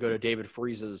you were going to go to David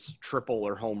Freese's triple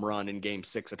or home run in Game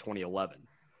 6 of 2011.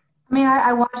 I mean,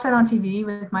 I watched that on TV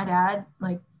with my dad,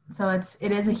 so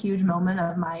it is a huge moment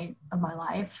of my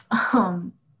life,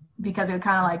 because it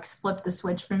kind of like flipped the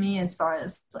switch for me as far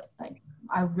as like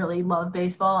I really love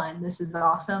baseball and this is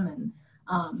awesome,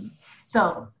 and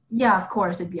so yeah, of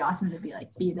course it'd be awesome to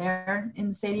be there in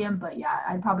the stadium, but yeah,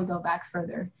 I'd probably go back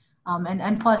further.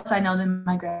 And plus, I know that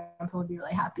my grandpa would be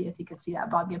really happy if he could see that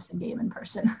Bob Gibson game in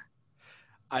person.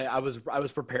 I was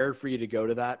prepared for you to go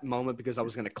to that moment because I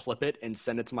was going to clip it and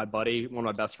send it to my buddy, one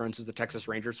of my best friends who's a Texas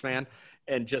Rangers fan,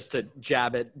 and just to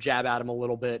jab at him a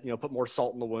little bit, put more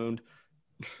salt in the wound.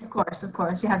 Of course.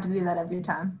 You have to do that every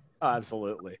time.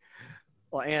 Absolutely.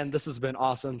 Well, Ann, this has been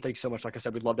awesome. Thanks so much. Like I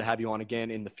said, we'd love to have you on again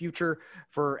in the future.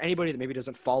 For anybody that maybe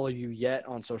doesn't follow you yet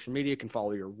on social media, can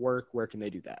follow your work, where can they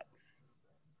do that?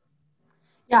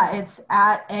 Yeah, it's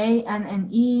at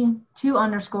ANNE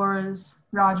 2_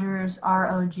 Rogers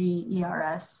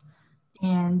ROGERS,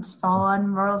 and follow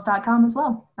on Royals.com as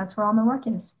well. That's where all my work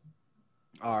is.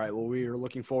 All right. Well, we are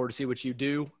looking forward to see what you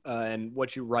do and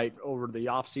what you write over the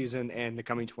off season and the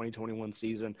coming 2021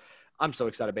 season. I'm so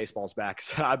excited baseball's back.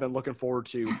 So I've been looking forward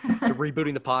to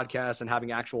rebooting the podcast and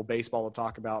having actual baseball to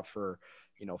talk about for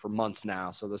months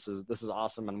now. So this is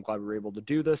awesome, and I'm glad we were able to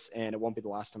do this, and it won't be the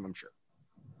last time, I'm sure.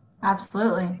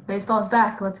 Absolutely. Baseball is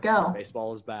back. Let's go.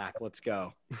 Baseball is back. Let's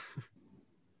go.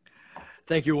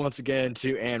 Thank you once again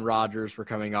to Ann Rogers for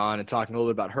coming on and talking a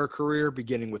little bit about her career,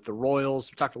 beginning with the Royals.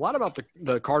 We talked a lot about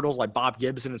the Cardinals, like Bob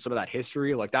Gibson and some of that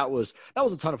history. Like that was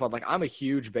a ton of fun. Like I'm a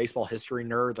huge baseball history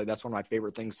nerd. Like that's one of my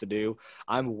favorite things to do.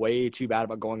 I'm way too bad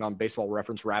about going on Baseball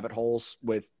Reference rabbit holes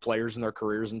with players and their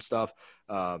careers and stuff.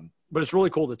 But it's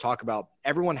really cool to talk about.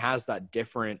 Everyone has that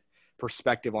different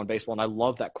perspective on baseball. And I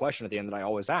love that question at the end that I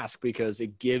always ask because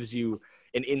it gives you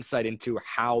an insight into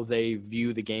how they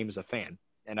view the game as a fan.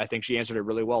 And I think she answered it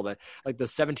really well, that like the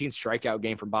 17 strikeout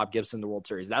game from Bob Gibson in the World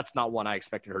Series, that's not one I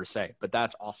expected her to say, but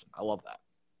that's awesome. I love that.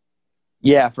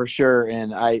 Yeah, for sure.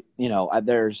 And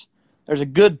there's a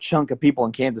good chunk of people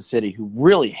in Kansas City who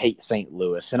really hate St.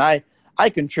 Louis. And I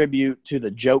contribute to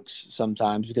the jokes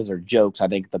sometimes because they're jokes. I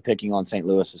think the picking on St.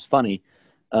 Louis is funny.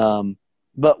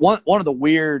 But one of the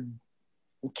weird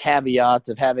caveats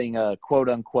of having a quote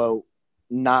unquote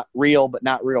not real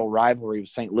rivalry with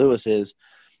St. Louis is,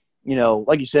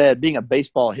 like you said, being a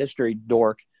baseball history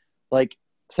dork, like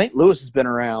St. Louis has been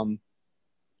around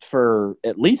for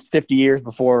at least 50 years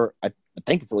before. I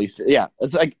think it's at least, yeah,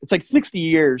 it's like 60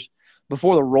 years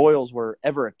before the Royals were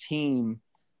ever a team.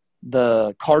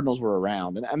 The Cardinals were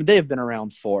around, and I mean, they have been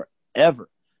around forever.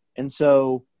 And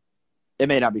so it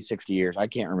may not be 60 years. I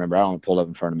can't remember. I don't have it pulled up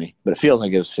in front of me, but it feels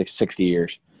like it was 60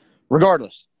 years.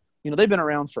 Regardless, they've been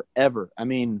around forever. I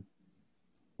mean,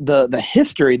 the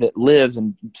history that lives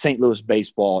in St. Louis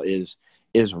baseball is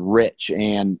rich,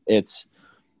 and it's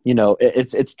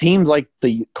teams like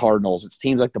the Cardinals, it's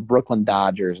teams like the Brooklyn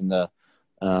Dodgers and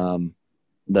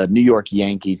the New York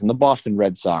Yankees and the Boston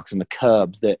Red Sox and the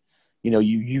Cubs that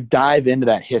you dive into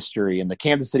that history, and the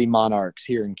Kansas City Monarchs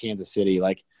here in Kansas City,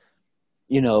 like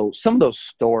some of those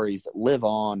stories that live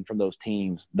on from those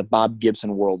teams, the Bob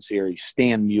Gibson World Series,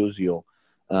 Stan Musial,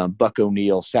 Buck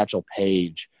O'Neil, Satchel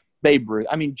Paige, Babe Ruth.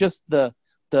 I mean, just the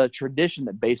tradition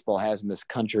that baseball has in this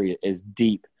country is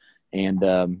deep. And,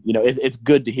 it's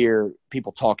good to hear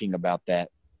people talking about that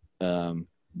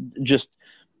just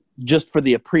for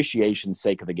the appreciation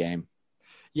sake of the game.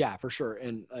 Yeah, for sure.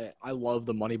 And I love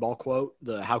the Moneyball quote,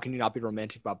 how can you not be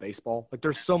romantic about baseball? Like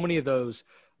there's so many of those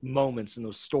moments and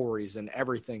those stories and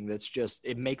everything that's just,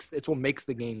 it's what makes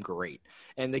the game great.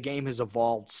 And the game has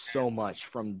evolved so much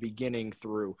from beginning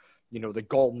through, the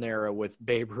golden era with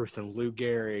Babe Ruth and Lou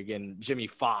Gehrig and Jimmy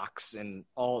Fox and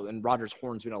Rogers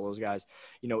Hornsby and all those guys,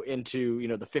 into,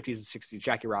 the 50s and 60s,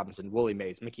 Jackie Robinson, Willie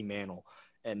Mays, Mickey Mantle,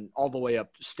 and all the way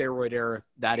up to steroid era.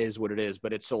 That is what it is,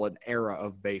 but it's still an era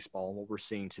of baseball. And what we're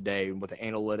seeing today with the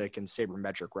analytic and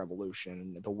sabermetric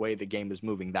revolution, the way the game is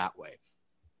moving that way.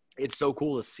 It's so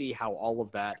cool to see how all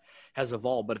of that has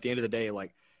evolved. But at the end of the day,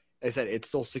 like I said, it's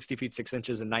still 60 feet, 6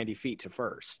 inches and 90 feet to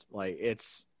first. Like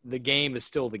the game is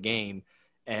still the game.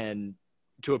 And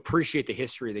to appreciate the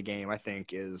history of the game, I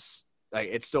think is Like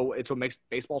it's what makes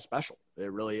baseball special.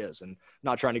 It really is. And I'm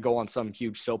not trying to go on some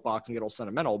huge soapbox and get all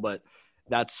sentimental, but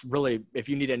that's really, if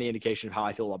you need any indication of how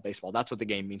I feel about baseball, that's what the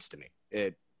game means to me.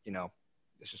 It's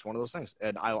just one of those things.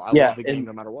 And I love the game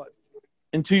no matter what.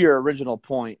 And to your original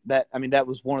point, that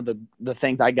was one of the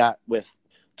things I got with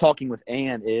talking with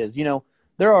Ann is,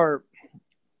 there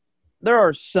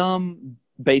are some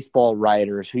baseball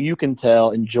writers who you can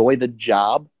tell enjoy the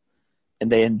job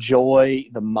and they enjoy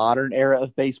the modern era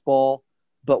of baseball.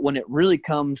 But when it really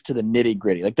comes to the nitty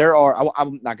gritty, like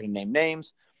I'm not going to name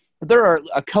names, but there are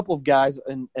a couple of guys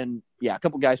a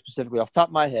couple of guys specifically off the top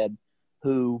of my head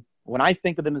who, when I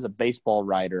think of them as a baseball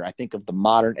writer, I think of the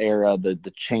modern era,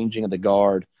 the changing of the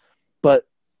guard, but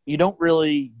you don't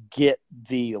really get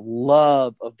the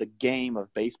love of the game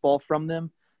of baseball from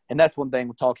them. And that's one thing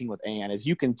with talking with Ann is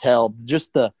you can tell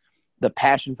just the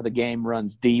passion for the game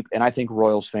runs deep. And I think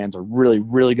Royals fans are really,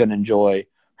 really going to enjoy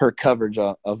her coverage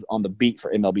on the beat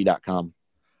for MLB.com.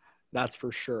 That's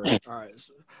for sure. All right.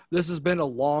 So this has been a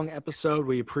long episode.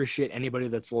 We appreciate anybody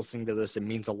that's listening to this. It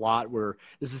means a lot.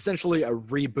 This is essentially a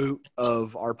reboot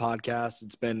of our podcast.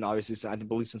 It's been obviously, I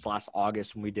believe, since last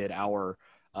August when we did our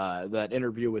that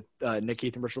interview with Nick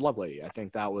Heath and Richard Lovelady. I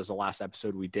think that was the last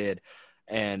episode we did.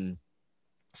 And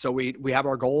so we have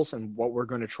our goals and what we're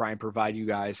going to try and provide you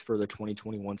guys for the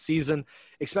 2021 season.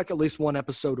 Expect at least one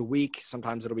episode a week.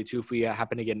 Sometimes it'll be two if we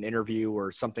happen to get an interview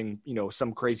or something,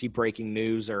 some crazy breaking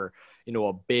news or,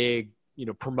 a big,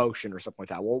 promotion or something like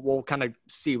that. We'll kind of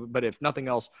see. But if nothing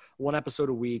else, one episode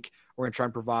a week, we're going to try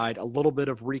and provide a little bit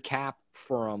of recap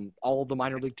from all of the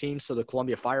minor league teams. So the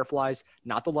Columbia Fireflies,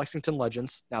 not the Lexington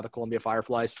Legends, now the Columbia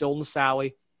Fireflies, still in the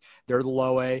Sally. They're the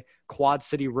low A. Quad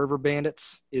City River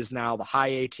Bandits is now the high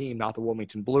A team, not the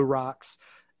Wilmington Blue Rocks.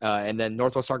 And then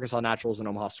Northwest Arkansas Naturals and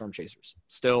Omaha Storm Chasers.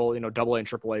 Still, double A and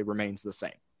triple A remains the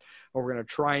same. But we're going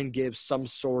to try and give some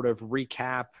sort of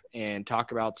recap and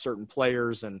talk about certain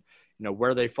players and,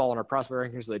 where they fall in our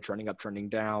prospect rankings. Are they trending up, trending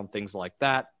down, things like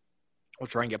that. We'll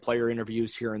try and get player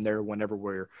interviews here and there whenever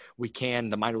we can.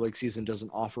 The minor league season doesn't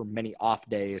offer many off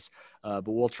days, but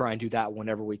we'll try and do that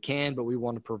whenever we can. But we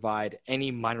want to provide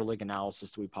any minor league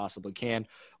analysis that we possibly can.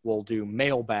 We'll do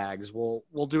mailbags. We'll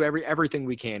do everything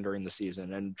we can during the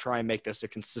season and try and make this a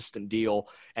consistent deal.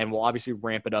 And we'll obviously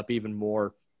ramp it up even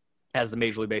more as the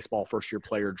Major League Baseball first-year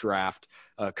player draft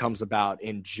comes about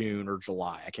in June or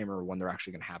July. I can't remember when they're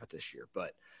actually going to have it this year,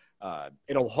 but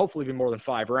it'll hopefully be more than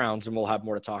 5 rounds and we'll have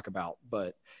more to talk about,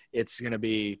 but it's going to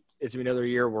be another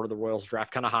year where the Royals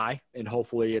draft kind of high, and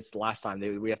hopefully it's the last time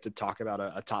we have to talk about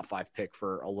a top 5 pick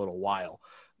for a little while.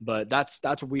 But that's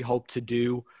what we hope to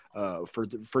do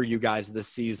for you guys this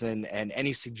season. And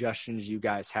any suggestions you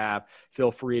guys have,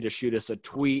 feel free to shoot us a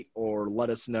tweet or let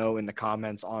us know in the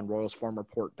comments on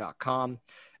royalsfarmreport.com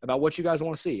about what you guys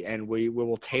want to see. And we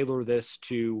will tailor this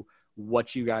to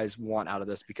what you guys want out of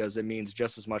this, because it means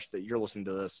just as much that you're listening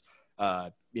to this,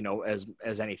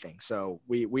 as anything. So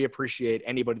we appreciate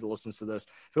anybody that listens to this.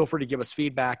 Feel free to give us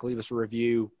feedback, leave us a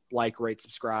review, rate,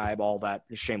 subscribe, all that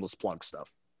shameless plug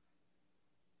stuff.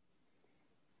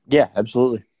 Yeah,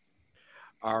 absolutely.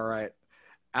 All right.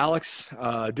 Alex,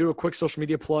 do a quick social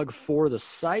media plug for the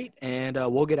site, and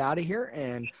we'll get out of here,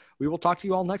 and we will talk to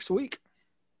you all next week.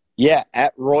 Yeah,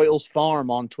 at Royals Farm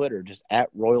on Twitter, just at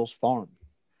Royals Farm.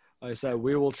 Like I said,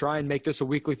 we will try and make this a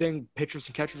weekly thing. Pitchers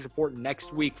and Catchers Report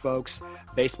next week, folks.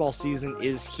 Baseball season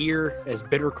is here, as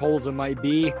bitter cold as it might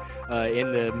be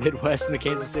in the Midwest and the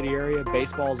Kansas City area.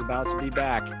 Baseball is about to be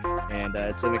back, and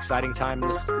it's an exciting time in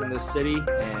this city.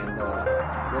 And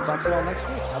we'll talk to you all next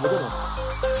week. Have a good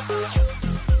one.